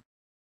area.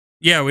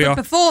 Yeah, we are.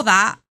 Before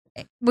that,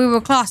 we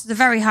were classed as a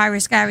very high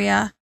risk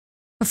area.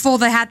 Before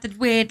they had the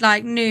weird,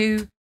 like,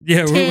 new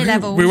tier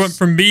levels. We went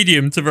from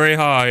medium to very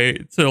high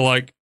to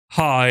like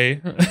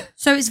high.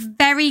 So it's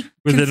very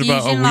within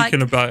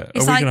confusing. about a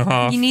week and a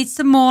half. You need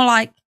some more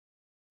like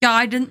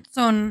guidance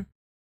on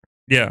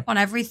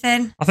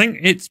everything. I think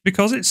it's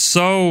because it's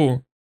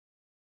so.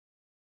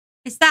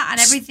 It's that and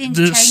everything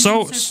changes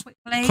so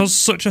quickly. Because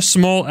such a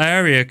small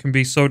area can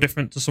be so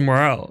different to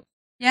somewhere else.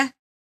 Yeah.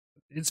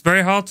 It's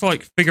very hard to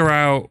like figure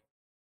out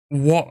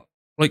what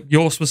like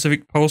your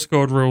specific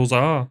postcode rules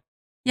are.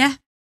 Yeah.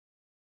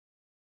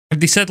 If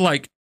they said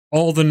like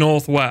all the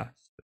northwest,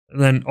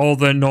 then all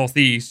the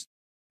northeast,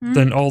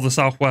 then all the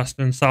southwest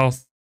and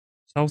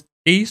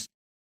southeast,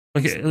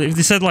 like if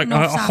they said like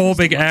a whole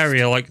big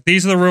area, like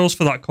these are the rules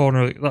for that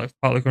corner, that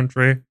part of the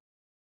country,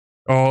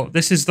 or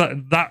this is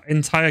that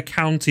entire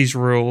county's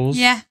rules.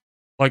 Yeah,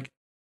 like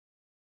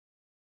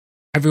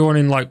everyone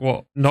in like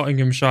what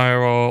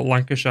Nottinghamshire or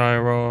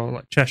Lancashire or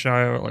like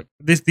Cheshire, or like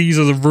these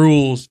are the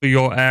rules for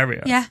your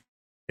area. Yeah,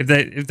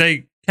 if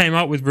they came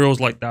out with rules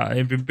like that,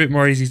 it'd be a bit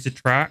more easy to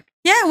track.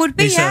 Yeah, it would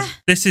be. Said,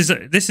 this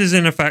is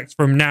in effect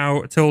from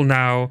now till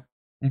now.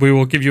 We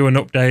will give you an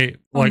update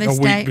like a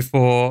week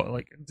before.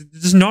 Like,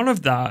 there's none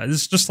of that.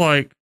 It's just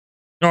like,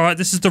 all right,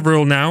 this is the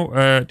rule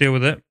now. Deal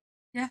with it.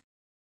 Yeah.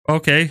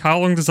 Okay. How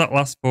long does that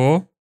last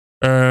for?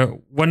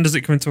 When does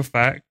it come into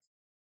effect?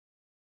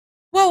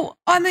 Well,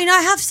 I mean,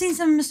 I have seen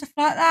some stuff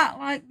like that.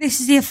 Like, this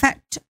is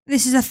effect.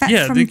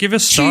 Yeah, from they give a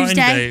starting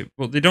Tuesday. date,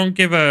 but they don't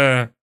give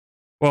a.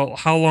 Well,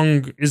 how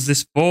long is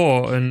this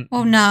for? And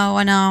well, no,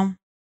 I know.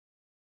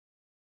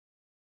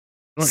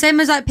 Like, same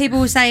as like people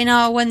were saying,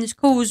 when the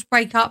schools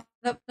break up,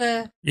 we're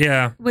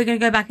going to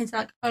go back into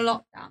like a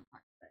lockdown.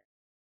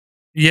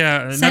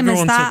 Yeah, and same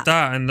everyone said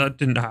that, and that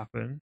didn't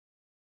happen.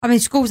 I mean,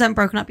 schools haven't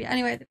broken up yet.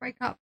 Anyway, they break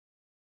up.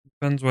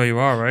 Depends where you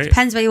are, right?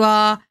 Depends where you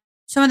are.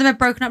 Some of them are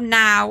broken up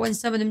now, and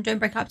some of them don't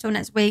break up till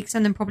next week. Some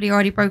of them probably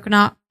already broken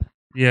up.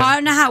 Yeah, I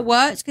don't know how it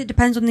works. Cause it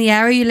depends on the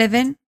area you live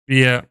in.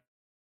 Yeah,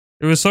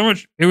 it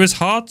was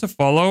hard to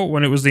follow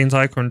when it was the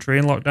entire country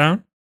in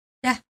lockdown.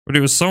 Yeah, but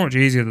it was so much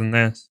easier than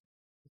this.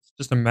 It's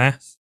just a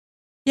mess.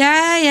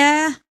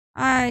 Yeah.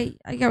 I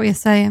get what you're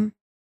saying.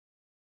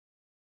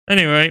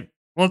 Anyway,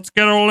 let's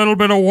get a little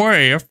bit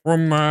away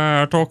from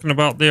talking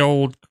about the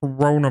old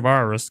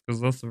coronavirus,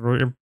 because that's a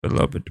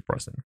little bit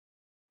depressing.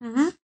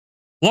 Mm-hmm.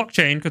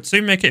 Blockchain could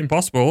soon make it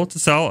impossible to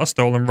sell a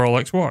stolen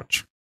Rolex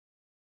watch.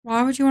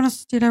 Why would you want to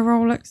steal a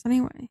Rolex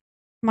anyway?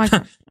 My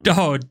question.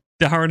 Oh,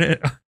 darn it.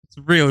 I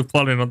was really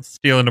planning on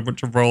stealing a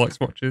bunch of Rolex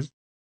watches.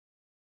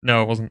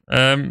 No, I wasn't.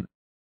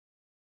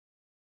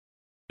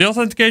 The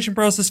authentication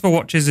process for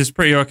watches is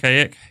pretty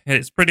archaic.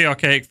 It's pretty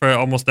archaic for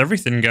almost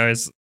everything,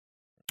 guys.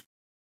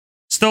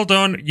 Still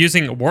done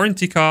using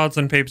warranty cards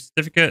and paper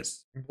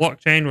certificates.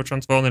 Blockchain will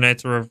transform the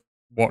nature of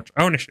watch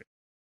ownership.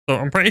 So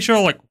I'm pretty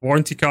sure like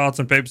warranty cards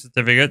and paper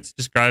certificates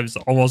describes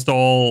almost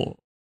all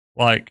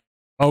like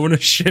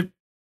ownership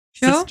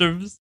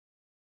systems.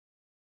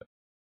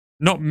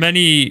 Not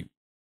many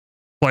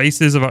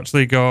places have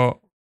actually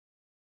got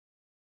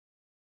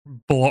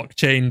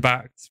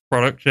blockchain-backed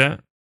products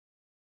yet.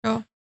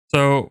 Sure.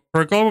 So,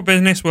 for a global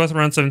business worth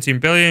around $17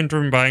 billion,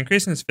 driven by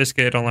increasingly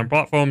sophisticated online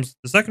platforms,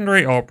 the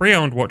secondary or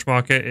pre-owned watch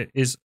market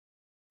is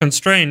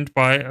constrained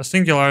by a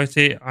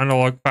singularity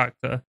analog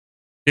factor.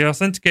 The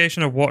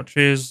authentication of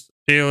watches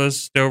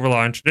dealers still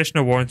rely on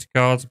traditional warranty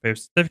cards and paper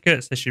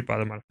certificates issued by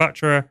the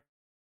manufacturer.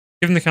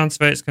 Given the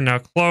counterfeits can now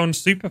clone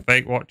super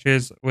fake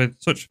watches with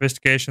such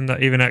sophistication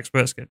that even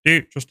experts get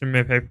duped, trusting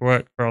mere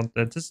paperwork for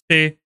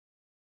authenticity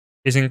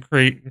is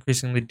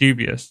increasingly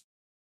dubious.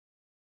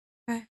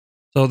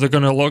 So they're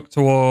going to look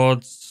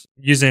towards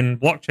using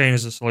blockchain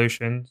as a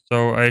solution.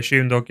 So I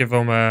assume they'll give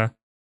them a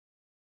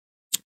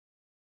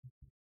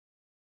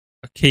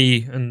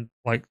key and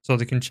like so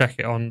they can check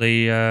it on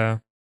the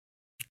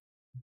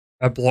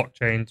a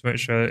blockchain to make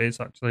sure it's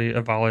actually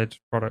a valid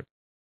product.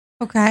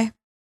 Okay.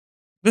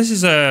 this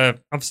is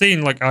I've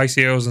seen like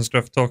ICOs and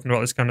stuff talking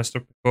about this kind of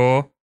stuff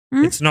before.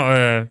 Mm. It's not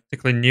a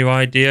particularly new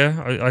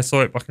idea. I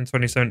saw it back in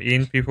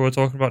 2017. People were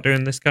talking about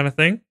doing this kind of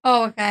thing.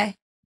 Oh, okay.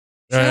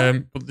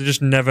 Sure. But they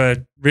just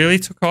never really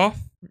took off.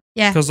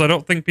 Yeah. Because I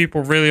don't think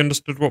people really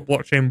understood what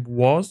blockchain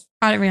was.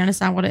 I don't really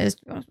understand what it is,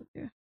 to be honest with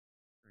you.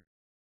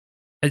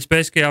 It's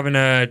basically having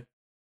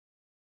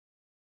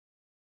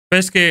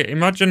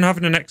imagine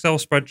having an Excel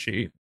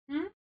spreadsheet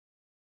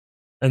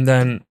and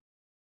then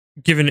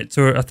giving it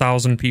to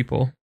 1,000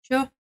 people.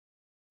 Sure.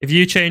 If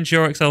you change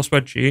your Excel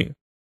spreadsheet,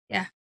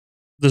 yeah,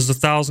 there's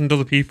 1,000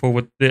 other people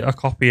with a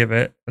copy of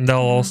it, and they'll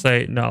all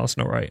say, "No, that's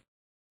not right."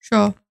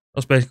 Sure.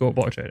 That's basically what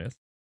blockchain is.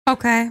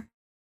 Okay.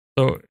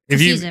 So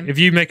if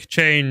you make a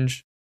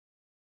change,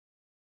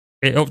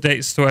 it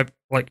updates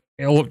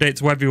it'll update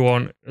to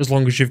everyone as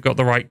long as you've got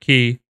the right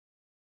key,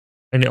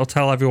 and it'll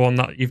tell everyone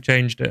that you've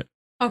changed it.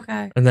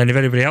 Okay. And then if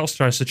anybody else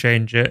tries to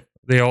change it,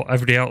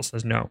 everybody else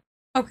says no.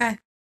 Okay.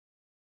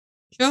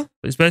 Sure.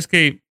 It's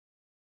basically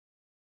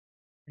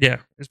a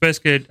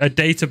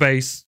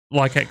database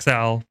like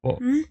Excel, but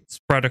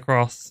spread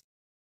across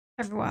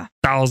everywhere,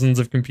 thousands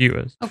of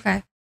computers.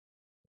 Okay.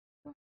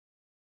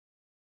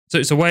 So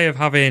it's a way of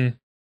having,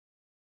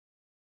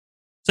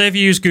 say if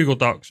you use Google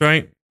Docs,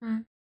 right?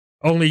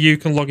 Only you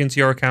can log into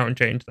your account and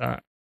change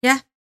that. Yeah.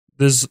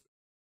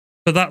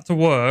 For that to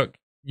work,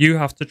 you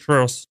have to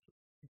trust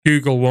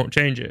Google won't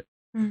change it.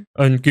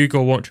 And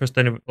Google won't trust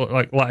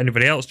let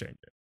anybody else change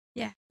it.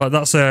 Yeah. But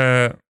that's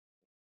a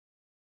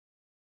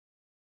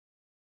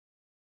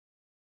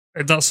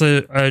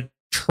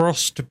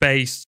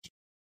trust-based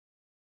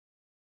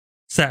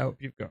setup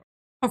you've got.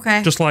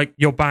 Okay. Just like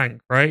your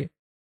bank, right?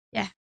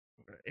 Yeah.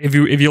 If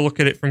you look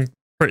at it from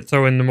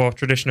crypto in the more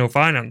traditional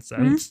finance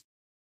sense,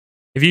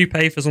 if you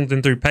pay for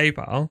something through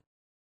PayPal,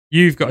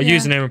 you've got a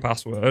username and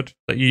password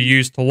that you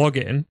use to log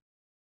in,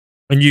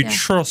 and you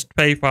trust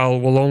PayPal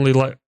will only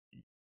let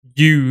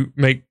you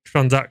make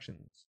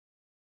transactions.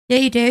 Yeah,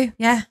 you do.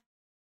 Yeah.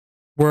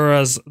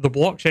 Whereas the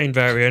blockchain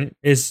variant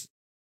is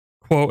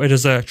quoted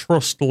as a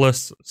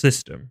trustless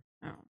system.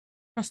 Oh,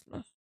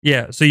 trustless.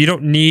 Yeah, so you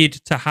don't need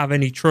to have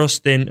any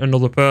trust in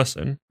another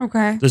person.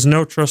 Okay. There's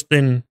no trust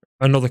in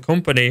another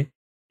company.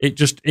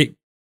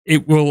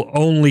 It will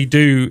only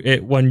do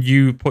it when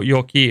you put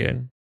your key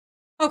in.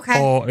 Okay.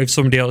 Or if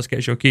somebody else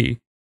gets your key.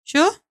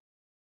 Sure.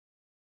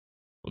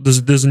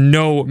 There's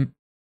no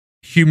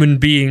human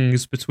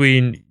beings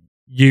between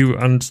you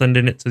and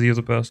sending it to the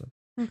other person.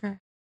 Okay.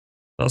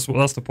 That's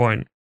the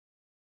point.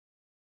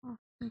 Oh,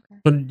 okay.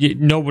 But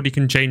nobody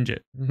can change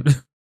it.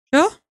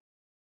 Sure.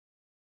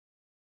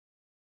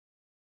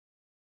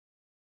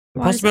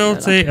 The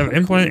possibility of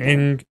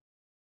implementing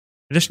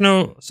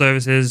additional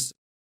services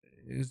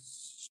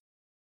is...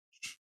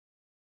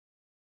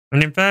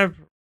 And in Feb,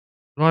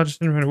 the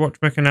largest independent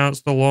watchmaker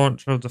announced the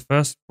launch of the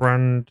first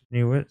brand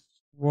new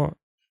watch.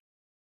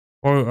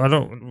 Well, I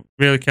don't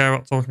really care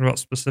about talking about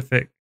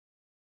specific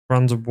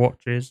brands of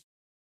watches.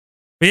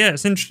 But yeah,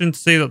 it's interesting to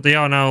see that they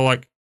are now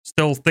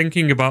still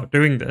thinking about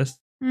doing this.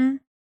 I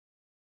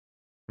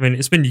mean,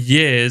 it's been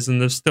years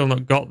and they've still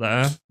not got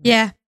there.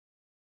 Yeah.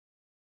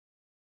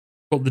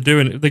 But they're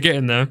doing it. They're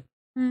getting there.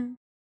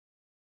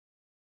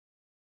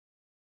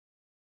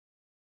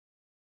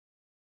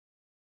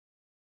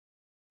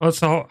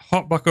 Let's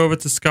hop back over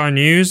to Sky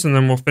News and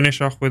then we'll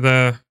finish off with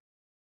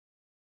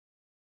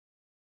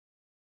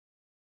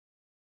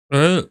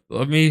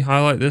let me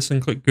highlight this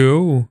and click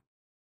go.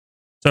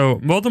 So,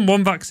 more than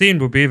one vaccine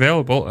will be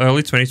available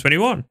early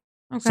 2021,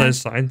 says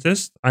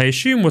scientists. I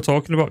assume we're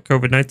talking about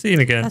COVID-19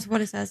 again. That's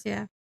what it says,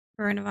 yeah.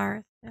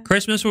 Coronavirus. Yeah.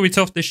 Christmas will be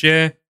tough this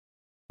year,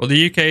 but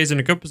the UK is in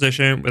a good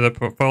position with a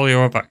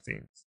portfolio of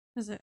vaccines.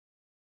 Is it?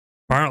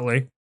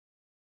 Apparently.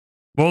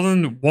 More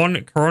than one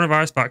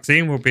coronavirus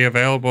vaccine will be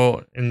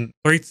available in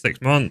 3 to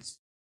 6 months.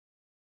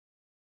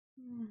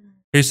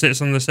 Who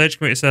sits on the stage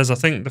committee says, I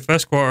think the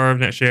first quarter of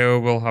next year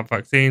will have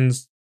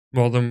vaccines,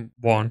 more than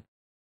one.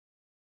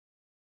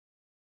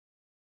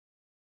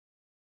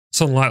 It's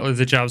unlikely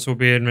the jabs will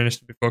be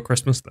administered before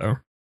Christmas, though.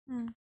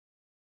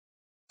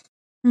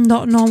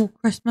 Not normal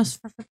Christmas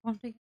for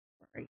everybody.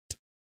 Great.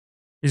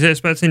 He's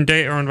expecting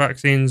data on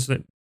vaccines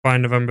by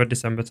November,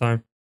 December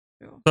time.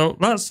 Sure. So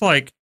that's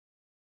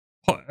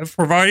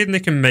providing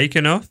they can make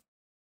enough,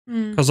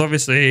 because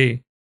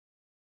obviously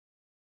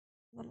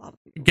a lot of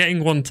people.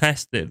 Getting one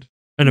tested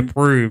and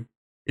approved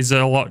is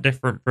a lot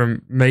different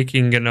from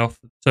making enough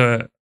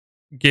to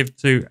give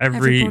to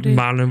everybody.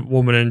 Man and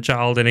woman and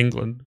child in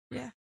England.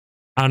 Yeah.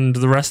 And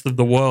the rest of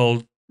the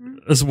world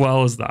as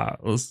well as that.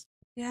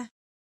 Yeah.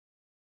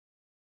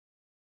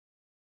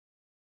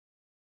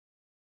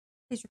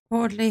 He's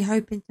reportedly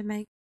hoping to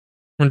make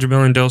 100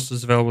 million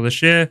doses available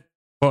this year,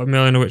 40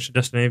 million of which are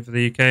destined for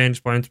the UK, and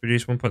is planning to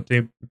produce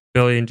 1.2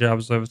 billion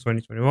jabs over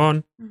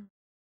 2021.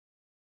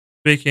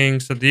 Speaking,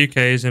 said the UK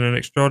is in an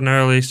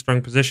extraordinarily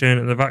strong position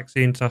and the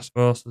vaccine task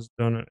force has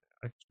done an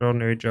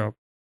extraordinary job.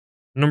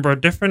 A number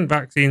of different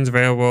vaccines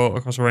available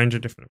across a range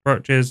of different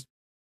approaches.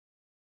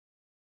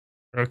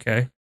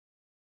 Okay.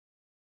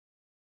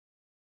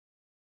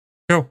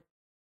 Cool.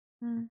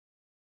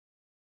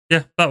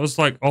 yeah, that was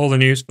like all the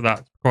news for that,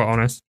 to be quite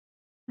honest.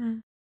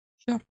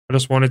 Sure. I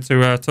just wanted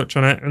to touch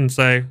on it and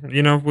say,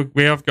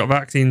 we have got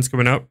vaccines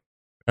coming up.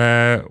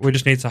 We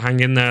just need to hang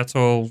in there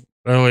till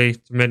early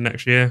to mid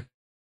next year,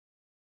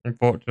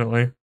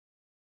 unfortunately.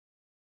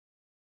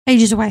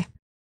 Ages away.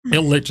 It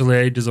literally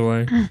ages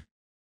away.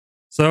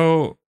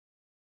 So,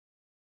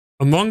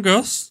 Among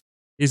Us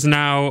is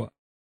now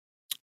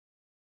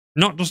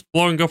not just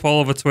blowing up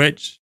all over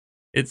Twitch,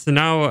 it's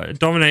now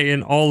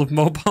dominating all of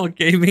mobile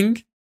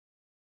gaming.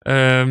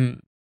 I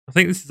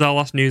think this is our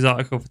last news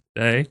article for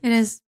today. It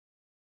is.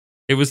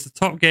 It was the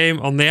top game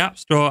on the App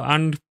Store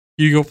and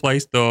Google Play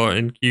Store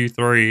in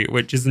Q3,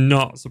 which is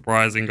not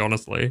surprising,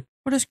 honestly.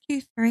 What does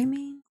Q3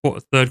 mean?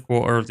 Third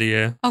quarter of the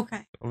year.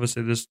 Okay.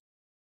 Obviously, there's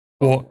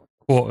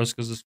quarters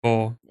because there's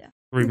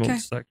 3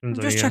 month sections.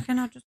 I'm just checking.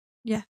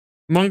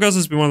 Among Us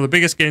has been one of the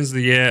biggest games of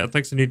the year.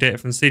 Thanks to new data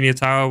from Senior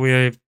Tower, we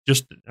have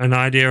just an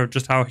idea of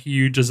just how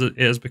huge it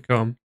has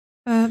become.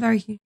 Very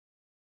huge.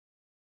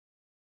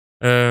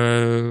 What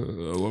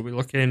are we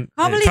looking?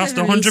 It passed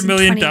 100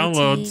 million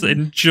downloads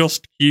in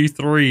just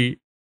Q3.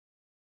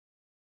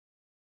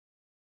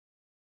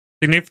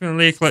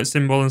 Significantly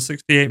eclipsing more than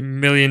 68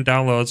 million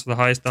downloads for the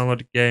highest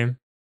downloaded game.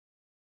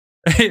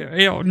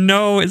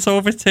 No, it's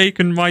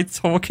overtaken my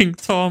Talking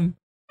Tom.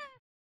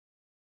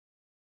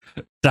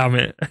 Damn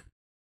it.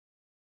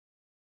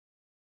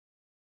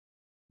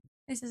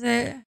 This is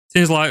it.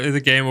 Seems likely the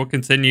game will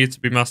continue to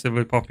be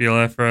massively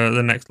popular for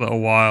the next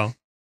little while.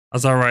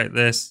 As I write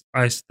this,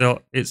 it's still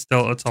at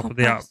the top of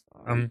the App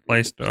and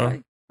Play Store.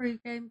 Free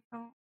game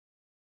chart.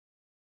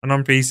 And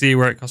on PC,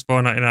 where it costs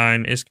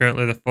 $4.99, is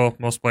currently the 4th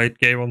most played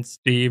game on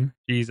Steam.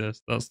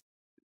 Jesus, that's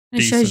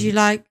It shows you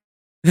like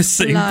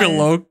sitting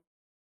below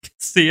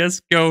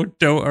CS:GO,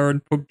 Dota,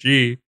 and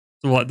PUBG.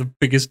 So like the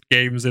biggest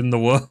games in the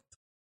world.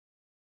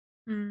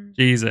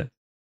 Jesus,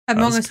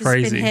 Among Us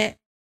has been hit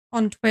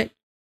on Twitch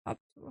up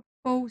to a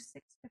full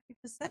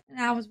 650% in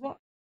hours watched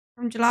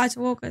from July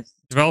to August.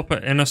 Developer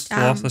Inner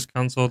Sloth has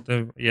cancelled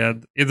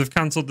they've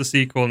cancelled the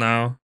sequel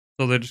now,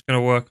 so they're just going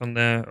to work on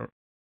their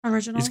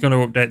original. It's going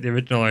to update the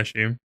original, I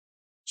assume.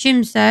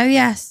 Assume so,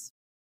 yes.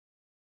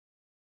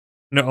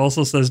 And it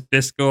also says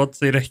Discord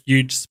seen a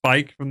huge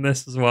spike from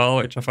this as well,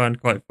 which I find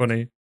quite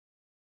funny.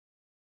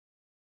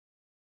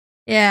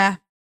 Yeah.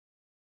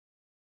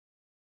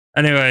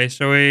 Anyway,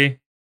 shall we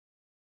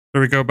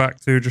go back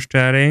to just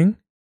chatting?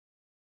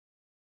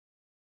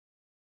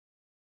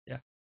 Yeah.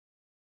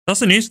 That's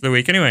the news for the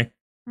week anyway.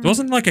 There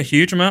wasn't like a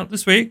huge amount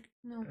this week.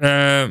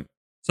 No.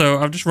 So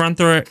I've just run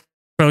through it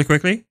fairly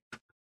quickly.